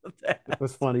forgot about that. It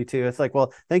was funny too. It's like,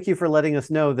 well, thank you for letting us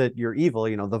know that you're evil,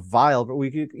 the Vile, but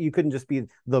you couldn't just be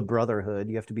the Brotherhood.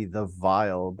 You have to be the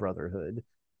Vile Brotherhood.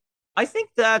 I think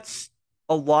that's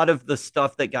a lot of the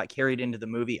stuff that got carried into the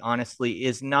movie, honestly,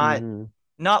 is not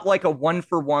like a one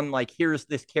for one, like here's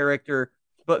this character,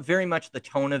 but very much the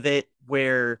tone of it,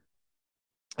 where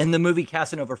in the movie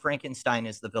Casanova Frankenstein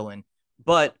is the villain,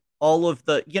 but all of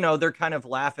the, they're kind of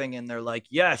laughing and they're like,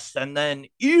 yes, and then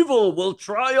evil will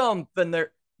triumph, and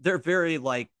they're very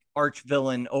like arch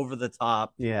villain, over the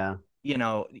top. Yeah.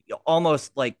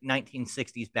 Almost like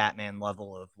 1960s Batman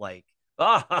level of like,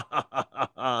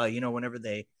 whenever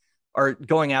they are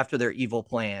going after their evil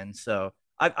plan. So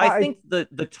I think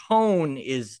the tone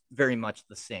is very much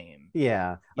the same.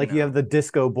 Yeah. Like you have the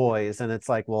Disco Boys, and it's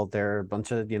like, well, they're a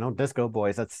bunch of, Disco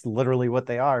Boys. That's literally what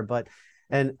they are. But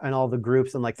and all the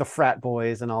groups and like the frat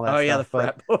boys and all that stuff. Oh yeah, the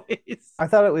frat boys. I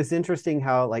thought it was interesting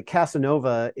how like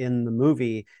Casanova in the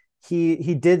movie,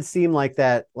 he did seem like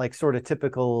that, like sort of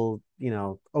typical,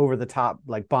 over the top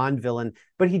like Bond villain,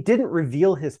 but he didn't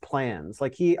reveal his plans.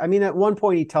 Like I mean, at one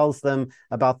point he tells them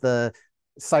about the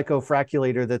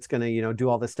psychofraculator that's going to, do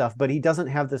all this stuff, but he doesn't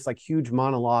have this like huge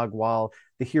monologue while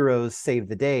the heroes save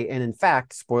the day. And in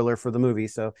fact, spoiler for the movie,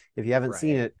 so if you haven't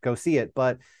seen it, go see it.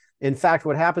 But in fact,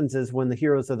 what happens is when the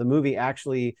heroes of the movie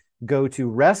actually go to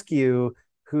rescue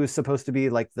who's supposed to be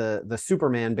like the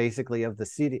Superman basically of the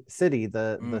city,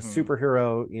 the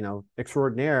superhero,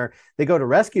 extraordinaire. They go to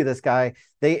rescue this guy.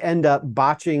 They end up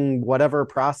botching whatever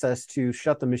process to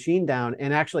shut the machine down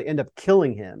and actually end up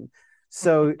killing him.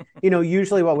 So,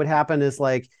 usually what would happen is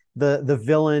like the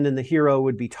villain and the hero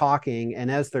would be talking,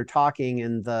 and as they're talking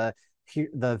and the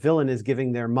villain is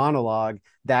giving their monologue,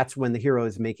 that's when the hero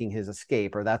is making his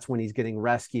escape, or that's when he's getting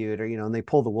rescued, or and they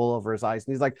pull the wool over his eyes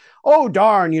and he's like, oh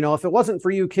darn, if it wasn't for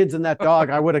you kids and that dog,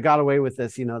 I would have got away with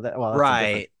this, that. Well,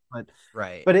 right.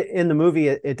 But in the movie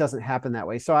it doesn't happen that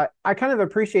way. So I kind of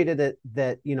appreciated it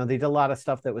that they did a lot of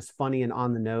stuff that was funny and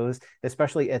on the nose,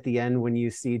 especially at the end when you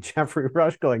see Geoffrey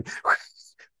Rush going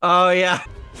oh yeah.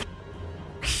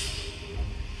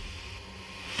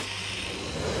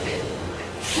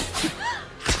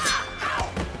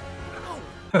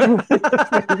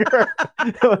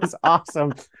 It was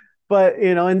awesome, but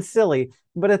and silly,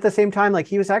 but at the same time, like,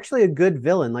 he was actually a good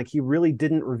villain. Like, he really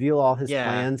didn't reveal all his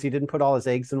plans. He didn't put all his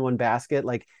eggs in one basket,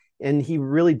 like, and he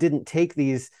really didn't take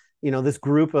these this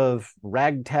group of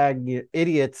ragtag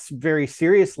idiots very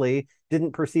seriously,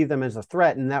 didn't perceive them as a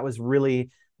threat, and that was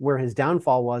really where his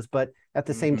downfall was. But at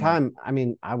the same time, I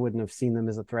mean, I wouldn't have seen them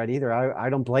as a threat either. I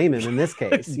don't blame him in this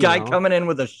case. Guy coming in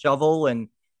with a shovel and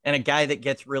a guy that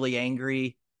gets really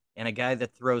angry and a guy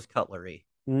that throws cutlery.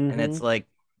 And it's like,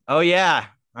 oh yeah,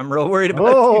 I'm real worried about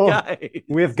you guys.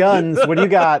 We have guns. What do you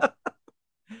got?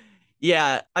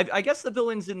 Yeah, I guess the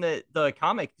villains in the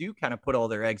comic do kind of put all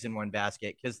their eggs in one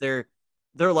basket, because they're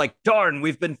like, darn,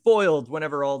 we've been foiled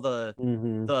whenever all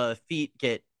the feet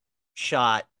get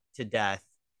shot to death.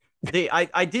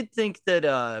 I did think that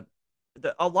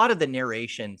a lot of the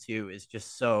narration too is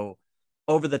just so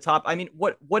over the top. I mean,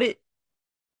 what it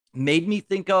made me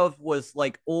think of was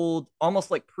like old, almost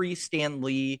like pre-Stan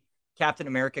Lee Captain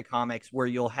America comics, where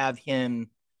you'll have him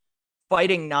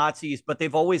fighting Nazis, but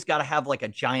they've always got to have like a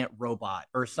giant robot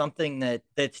or something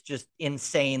that's just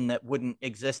insane that wouldn't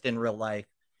exist in real life.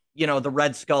 The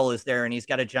Red Skull is there and he's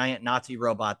got a giant Nazi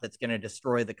robot that's going to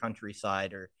destroy the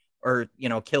countryside or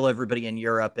kill everybody in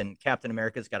Europe, and Captain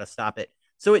America's got to stop it.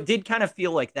 So it did kind of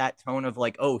feel like that tone of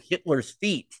like, oh, Hitler's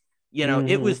feet.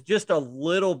 It was just a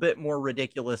little bit more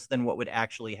ridiculous than what would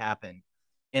actually happen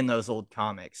in those old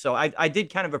comics. So I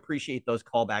did kind of appreciate those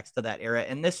callbacks to that era.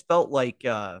 And this felt like,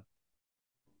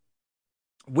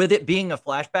 with it being a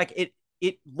flashback,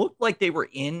 it looked like they were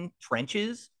in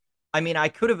trenches. I mean, I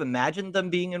could have imagined them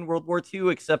being in World War II,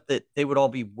 except that they would all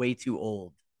be way too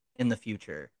old in the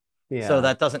future. Yeah. So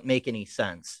that doesn't make any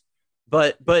sense.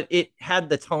 But it had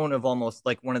the tone of almost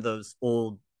like one of those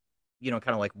old, kind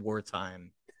of like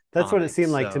wartime. That's comics, what it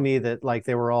seemed like to me, that like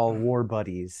they were all war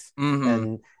buddies.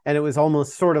 And it was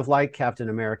almost sort of like Captain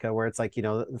America, where it's like,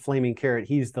 the Flaming Carrot,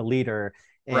 he's the leader.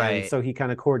 And so he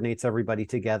kind of coordinates everybody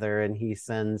together, and he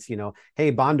sends,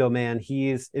 hey, Bondo Man,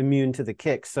 he's immune to the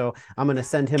kick, so I'm going to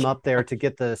send him up there to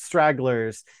get the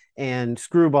stragglers. And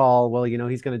Screwball, well,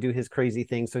 he's going to do his crazy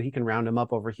thing so he can round him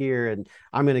up over here, and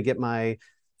I'm going to get my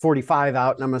 45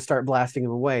 out and I'm going to start blasting him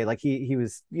away. Like he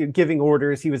was giving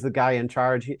orders. He was the guy in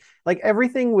charge. Like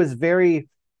everything was it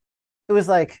was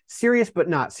like serious, but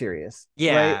not serious.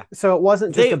 Yeah. Right? So it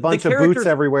wasn't just a bunch of boots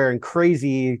everywhere and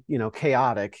crazy,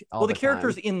 chaotic. Well, the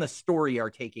characters in the story are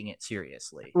taking it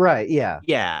seriously. Right. Yeah.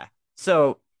 Yeah.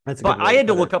 So but I had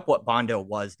to look up what Bondo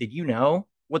was. Did you know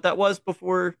what that was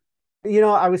before?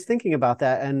 I was thinking about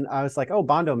that, and I was like, oh,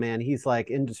 Bondo Man, he's like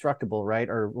indestructible, right?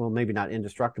 Or, well, maybe not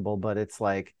indestructible, but it's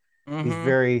like he's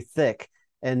very thick.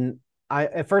 And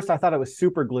at first I thought it was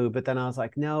super glue, but then I was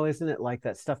like, no, isn't it like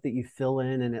that stuff that you fill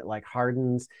in and it like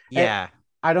hardens? Yeah.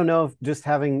 I don't know if just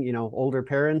having, older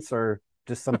parents or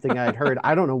just something I had heard.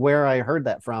 I don't know where I heard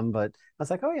that from, but I was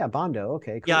like, oh yeah, Bondo.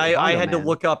 Okay. Cool. Yeah. I had Man. To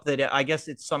look up that. I guess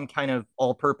it's some kind of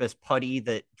all-purpose putty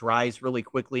that dries really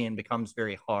quickly and becomes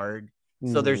very hard.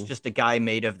 So there's just a guy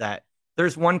made of that.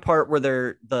 There's one part where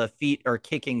the feet are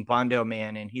kicking Bondo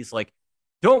Man, and he's like,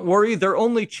 don't worry, they're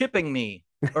only chipping me,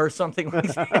 or something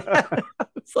like that.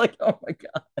 It's like, oh my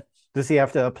gosh. Does he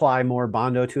have to apply more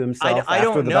Bondo to himself I after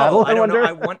don't the know. battle? I don't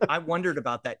know. I wondered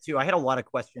about that too. I had a lot of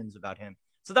questions about him.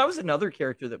 So that was another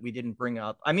character that we didn't bring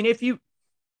up. I mean, if you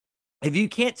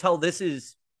can't tell, this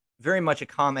is very much a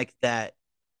comic that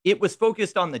it was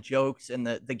focused on the jokes and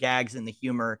the gags and the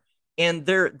humor. And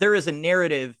there is a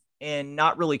narrative and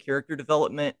not really character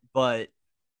development, but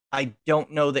I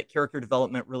don't know that character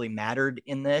development really mattered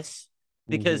in this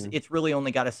because it's really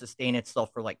only got to sustain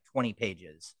itself for like 20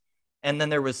 pages. And then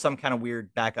there was some kind of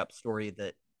weird backup story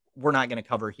that we're not going to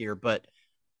cover here. But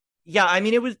yeah, I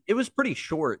mean, it was pretty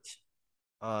short,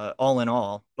 all in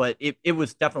all, but it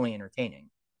was definitely entertaining.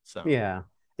 So yeah,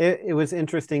 it was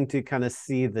interesting to kind of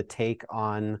see the take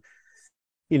on,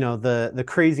 you know, the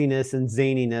craziness and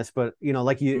zaniness, but you know,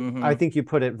 like you, I think you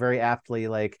put it very aptly,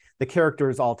 like the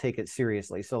characters all take it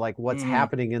seriously. So like what's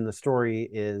happening in the story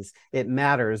it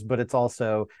matters, but it's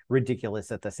also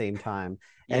ridiculous at the same time.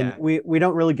 And we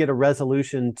don't really get a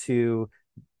resolution to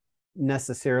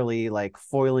necessarily like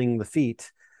foiling the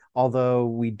feat, although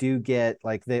we do get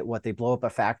like they blow up a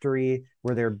factory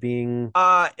where they're being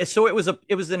so it was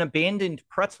an abandoned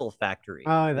pretzel factory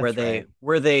where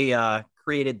they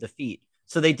created the feat.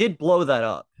 So they did blow that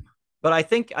up, but I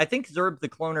think Zurb the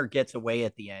cloner gets away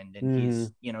at the end, and he's,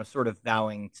 you know, sort of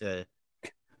vowing to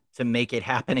make it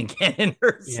happen again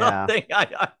or something.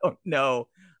 I don't know.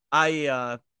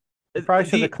 Probably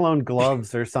should have cloned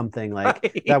gloves or something, like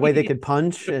right? That way they could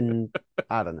punch, and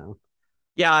I don't know.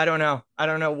 Yeah, I don't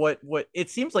know what it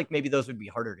seems like. Maybe those would be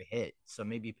harder to hit, so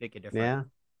maybe pick a different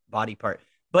body part.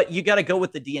 But you got to go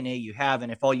with the DNA you have, and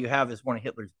if all you have is one of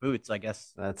Hitler's boots, I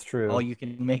guess that's true. All you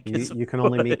can make is you can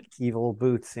only make evil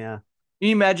boots. Yeah. Can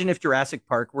you imagine if Jurassic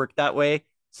Park worked that way?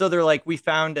 So they're like, we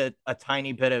found a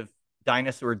tiny bit of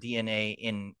dinosaur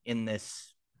DNA in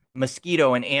this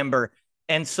mosquito and amber,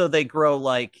 and so they grow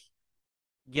like,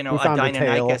 you know, a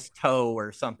Deinonychus toe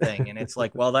or something, and it's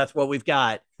like, well, that's what we've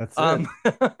got. That's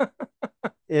it.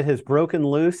 It has broken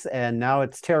loose, and now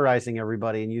it's terrorizing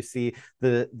everybody. And you see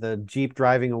the Jeep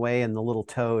driving away, and the little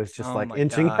toe is just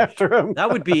inching after him. That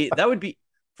would be,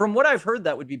 from what I've heard,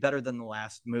 that would be better than the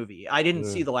last movie. I didn't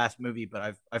see the last movie,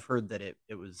 but I've heard that it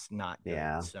was not good.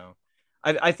 Yeah. So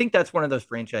I think that's one of those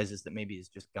franchises that maybe has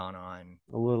just gone on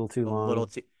a little too long. Well,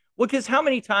 because how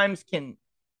many times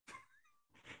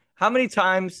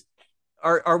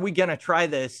are we gonna try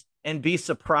this and be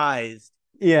surprised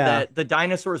that the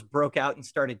dinosaurs broke out and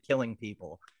started killing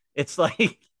people? It's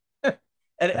like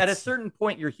at a certain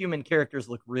point your human characters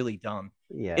look really dumb.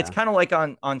 Yeah, it's kind of like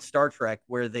on Star Trek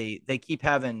where they keep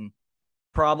having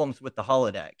problems with the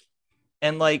holodeck,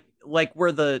 and like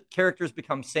where the characters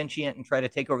become sentient and try to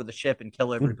take over the ship and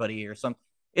kill everybody or something.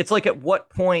 It's like, at what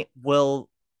point will,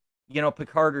 you know,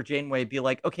 Picard or Janeway be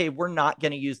like, okay, we're not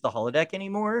going to use the holodeck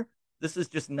anymore? This is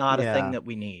just not a thing that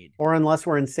we need. Or unless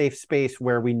we're in safe space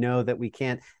where we know that we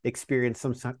can't experience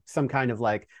some kind of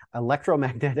like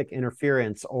electromagnetic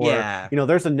interference, or you know,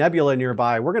 there's a nebula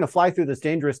nearby. We're going to fly through this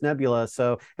dangerous nebula,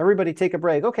 so everybody take a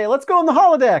break. Okay, let's go on the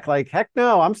holodeck. Like, heck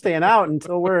no, I'm staying out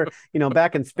until we're, you know,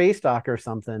 back in space dock or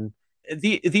something.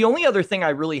 The only other thing I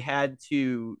really had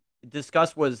to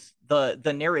discuss was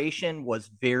the narration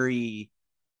was very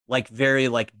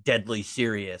deadly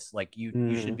serious. Like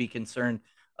you should be concerned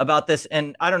about this.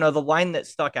 And I don't know, the line that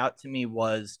stuck out to me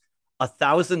was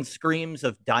 1,000 screams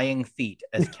of dying feet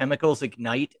as chemicals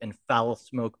ignite and foul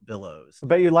smoke billows. I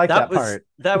bet you like that part.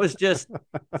 That was just,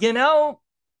 you know,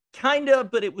 kind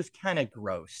of, but it was kind of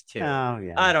gross too. Oh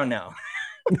yeah. I don't know.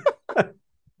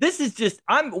 This is just,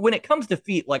 when it comes to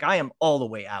feet, like, I am all the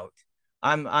way out.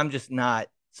 I'm just not.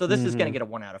 So this is going to get a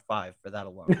 1 out of 5 for that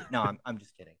alone. No, I'm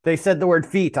just kidding. They said the word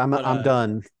feet. I'm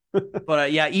done.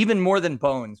 But yeah, even more than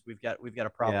bones, we've got a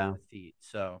problem with feet.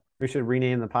 So we should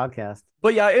rename the podcast.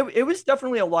 But yeah, it was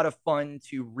definitely a lot of fun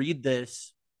to read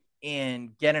this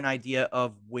and get an idea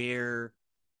of where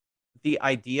the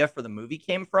idea for the movie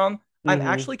came from. I'm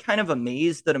actually kind of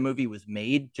amazed that a movie was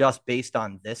made just based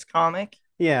on this comic.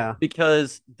 Yeah,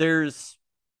 because there's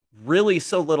really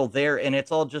so little there, and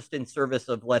it's all just in service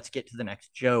of let's get to the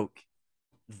next joke,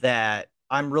 that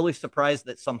I'm really surprised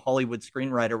that some Hollywood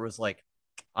screenwriter was like,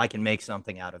 I can make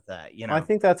something out of that, you know. I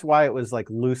think that's why it was like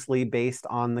loosely based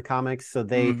on the comics, so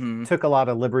they took a lot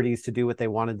of liberties to do what they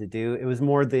wanted to do. It was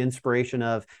more the inspiration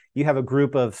of, you have a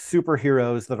group of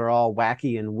superheroes that are all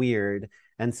wacky and weird,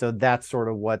 and so that's sort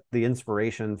of what the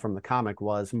inspiration from the comic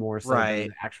was, more so than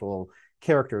the actual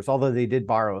characters, although they did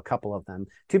borrow a couple of them.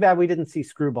 Too bad we didn't see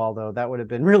Screwball, though. That would have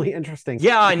been really interesting.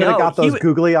 Yeah, I know. Got those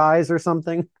googly eyes or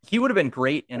something. He would have been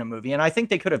great in a movie, and I think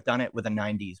they could have done it with a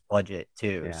 90s budget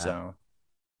too. Yeah. So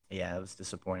yeah, it was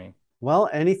disappointing. Well,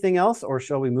 anything else, or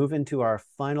shall we move into our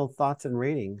final thoughts and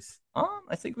ratings?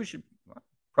 I think we should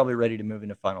probably ready to move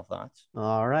into final thoughts.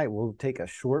 All right, we'll take a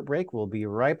short break. We'll be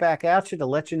right back at you to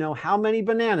let you know how many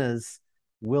bananas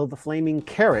will the flaming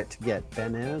carrot get.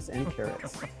 Bananas and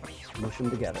carrots. Mush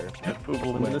them together. Put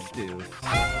them in the stew.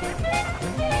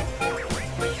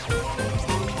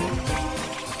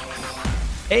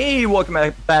 Hey,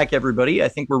 welcome back, everybody. I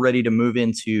think we're ready to move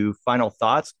into final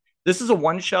thoughts. This is a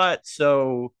one shot,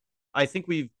 so I think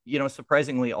we've,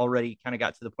 surprisingly already kind of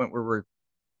got to the point where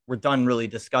we're done really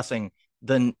discussing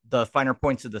the finer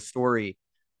points of the story.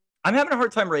 I'm having a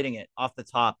hard time rating it off the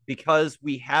top because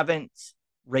we haven't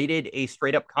rated a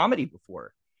straight up comedy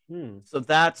before. So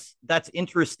that's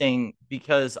interesting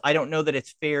because I don't know that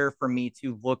it's fair for me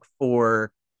to look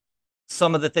for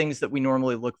some of the things that we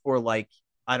normally look for, like,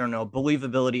 I don't know,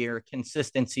 believability or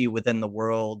consistency within the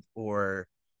world, or,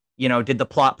 did the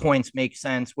plot points make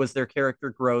sense? Was there character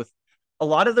growth? A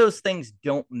lot of those things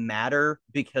don't matter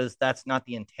because that's not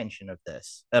the intention of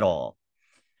this at all.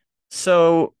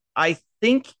 So I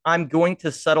think I'm going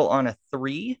to settle on a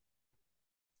 3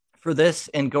 for this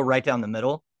and go right down the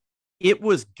middle. It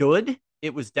was good.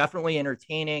 It was definitely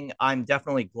entertaining. I'm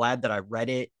definitely glad that I read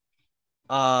it.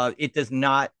 It does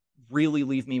not really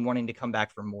leave me wanting to come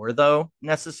back for more, though,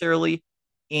 necessarily.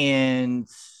 And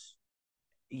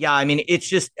yeah, I mean, it's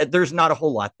just, there's not a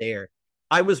whole lot there.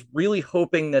 I was really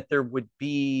hoping that there would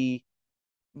be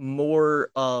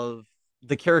more of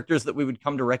the characters that we would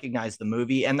come to recognize the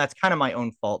movie. And that's kind of my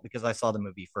own fault because I saw the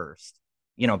movie first,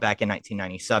 back in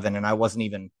 1997. And I wasn't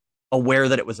even aware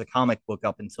that it was a comic book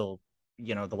up until,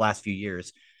 the last few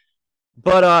years.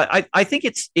 But I think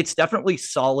it's definitely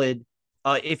solid.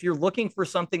 If you're looking for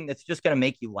something that's just going to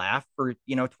make you laugh for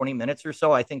 20 minutes or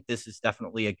so, I think this is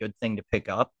definitely a good thing to pick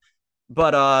up.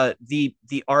 But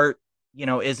the art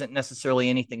isn't necessarily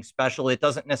anything special. It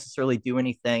doesn't necessarily do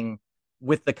anything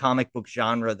with the comic book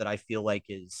genre that I feel like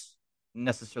is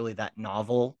necessarily that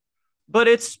novel. But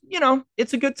it's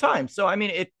it's a good time. So I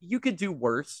mean, you could do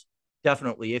worse,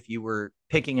 definitely, if you were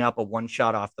picking up a one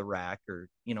shot off the rack or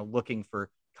looking for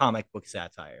comic book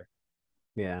satire.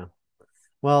 Yeah.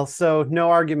 Well, so no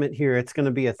argument here. It's going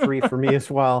to be a 3 for me as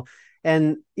well.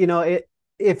 And,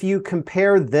 if you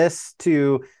compare this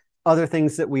to other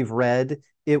things that we've read,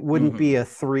 it wouldn't be a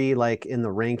 3 like in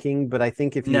the ranking. But I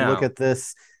think if you look at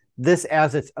this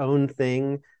as its own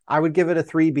thing, I would give it a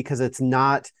 3 because it's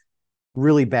not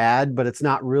really bad, but it's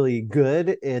not really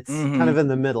good. It's kind of in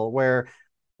the middle, where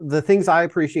the things I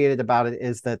appreciated about it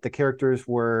is that the characters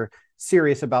were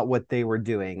serious about what they were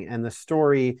doing. And the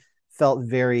story felt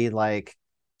very like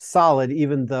solid,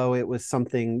 even though it was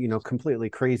something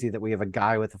completely crazy that we have a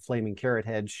guy with a flaming carrot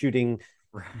head shooting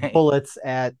bullets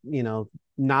at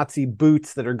Nazi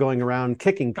boots that are going around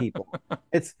kicking people.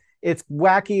 it's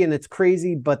wacky and it's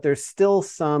crazy, but there's still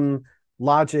some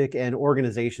logic and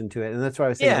organization to it. And that's what I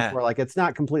was saying before, like, it's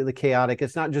not completely chaotic.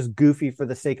 It's not just goofy for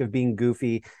the sake of being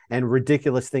goofy and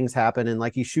ridiculous things happen. And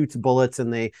like he shoots bullets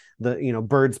and the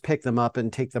birds pick them up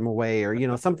and take them away,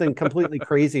 or, something completely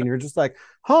crazy. And you're just like,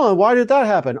 why did that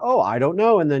happen? Oh, I don't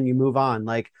know. And then you move on.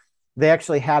 Like, they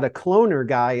actually had a cloner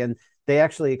guy and they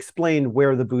actually explained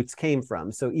where the boots came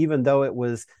from. So even though it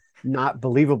was not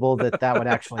believable that would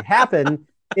actually happen,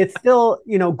 it's still,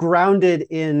 grounded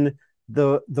in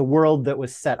the world that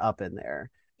was set up in there.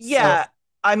 Yeah. So,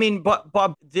 I mean, but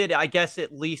Bob did, I guess,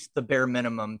 at least the bare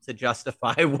minimum to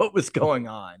justify what was going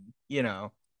on,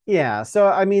 Yeah. So,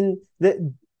 I mean,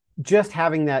 just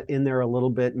having that in there a little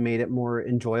bit made it more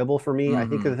enjoyable for me. I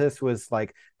think if this was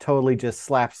like totally just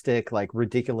slapstick, like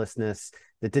ridiculousness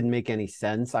that didn't make any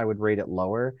sense, I would rate it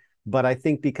lower. But I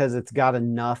think because it's got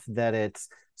enough that it's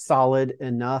solid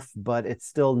enough, but it's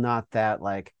still not that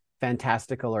like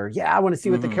fantastical or I want to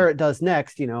see what the carrot does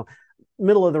next,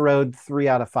 middle of the road, 3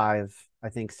 out of 5, I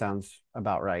think sounds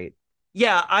about right.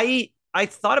 Yeah, I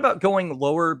thought about going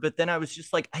lower, but then I was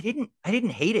just like, I didn't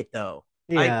hate it though.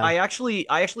 Yeah. I actually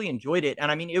enjoyed it. And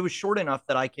I mean, it was short enough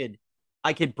that I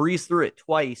could breeze through it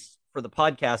twice for the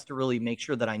podcast to really make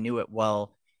sure that I knew it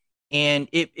well. And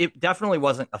it definitely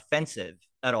wasn't offensive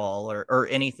at all or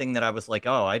anything that I was like,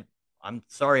 I'm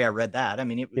sorry I read that. I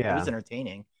mean, it was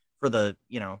entertaining for the,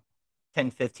 10,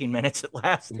 15 minutes it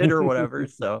lasted or whatever.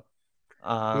 So,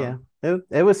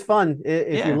 it was fun.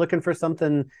 If you're looking for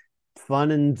something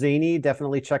fun and zany,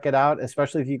 definitely check it out.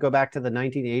 Especially if you go back to the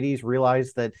 1980s,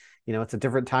 realize that, it's a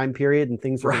different time period and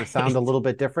things are going to sound a little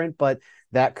bit different, but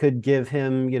that could give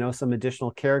him, some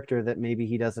additional character that maybe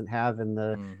he doesn't have in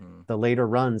the later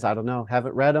runs. I don't know.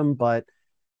 Haven't read them, but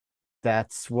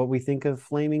that's what we think of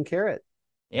Flaming Carrot.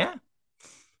 Yeah.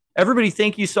 Everybody,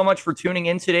 thank you so much for tuning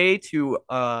in today to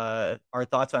our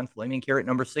thoughts on Flaming Carrot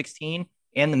number 16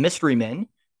 and the Mystery Men.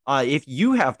 If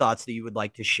you have thoughts that you would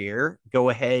like to share, go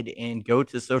ahead and go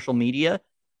to social media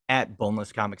at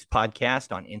Boneless Comics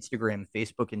Podcast on Instagram,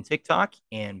 Facebook, and TikTok,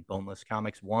 and Boneless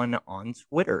Comics 1 on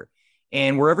Twitter.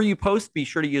 And wherever you post, be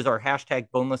sure to use our hashtag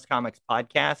Boneless Comics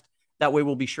Podcast. That way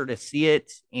we'll be sure to see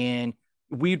it. And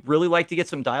we'd really like to get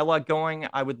some dialogue going.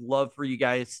 I would love for you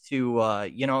guys to,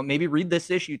 maybe read this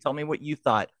issue. Tell me what you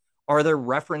thought. Are there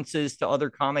references to other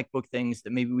comic book things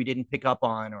that maybe we didn't pick up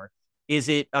on, or is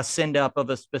it a send up of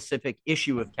a specific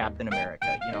issue of Captain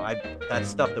America? That's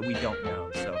stuff that we don't know.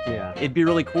 So Yeah. it'd be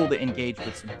really cool to engage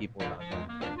with some people about that.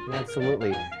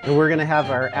 Absolutely. And we're going to have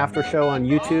our after show on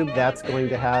YouTube. That's going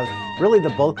to have really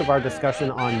the bulk of our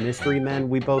discussion on Mystery Men.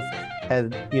 We both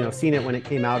had, seen it when it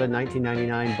came out in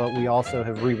 1999, but we also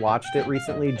have rewatched it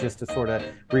recently just to sort of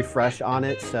refresh on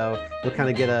it. So you'll kind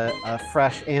of get a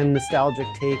fresh and nostalgic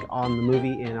take on the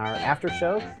movie in our after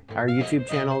show. Our YouTube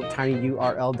channel,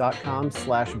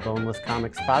 tinyurl.com/Boneless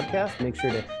Comics Podcast. Make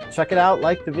sure to check it out,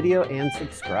 like the video, and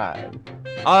subscribe.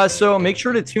 So make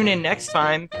sure to tune in next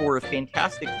time for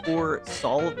Fantastic Four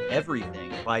Solve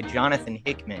Everything by Jonathan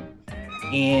Hickman.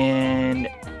 And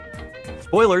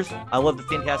spoilers, I love the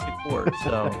Fantastic Four,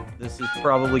 so this is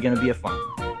probably going to be a fun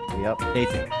one. Yep. Stay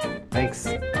tuned. Thanks.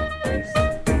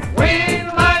 We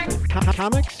like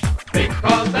Comics?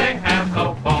 because they have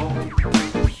no bone.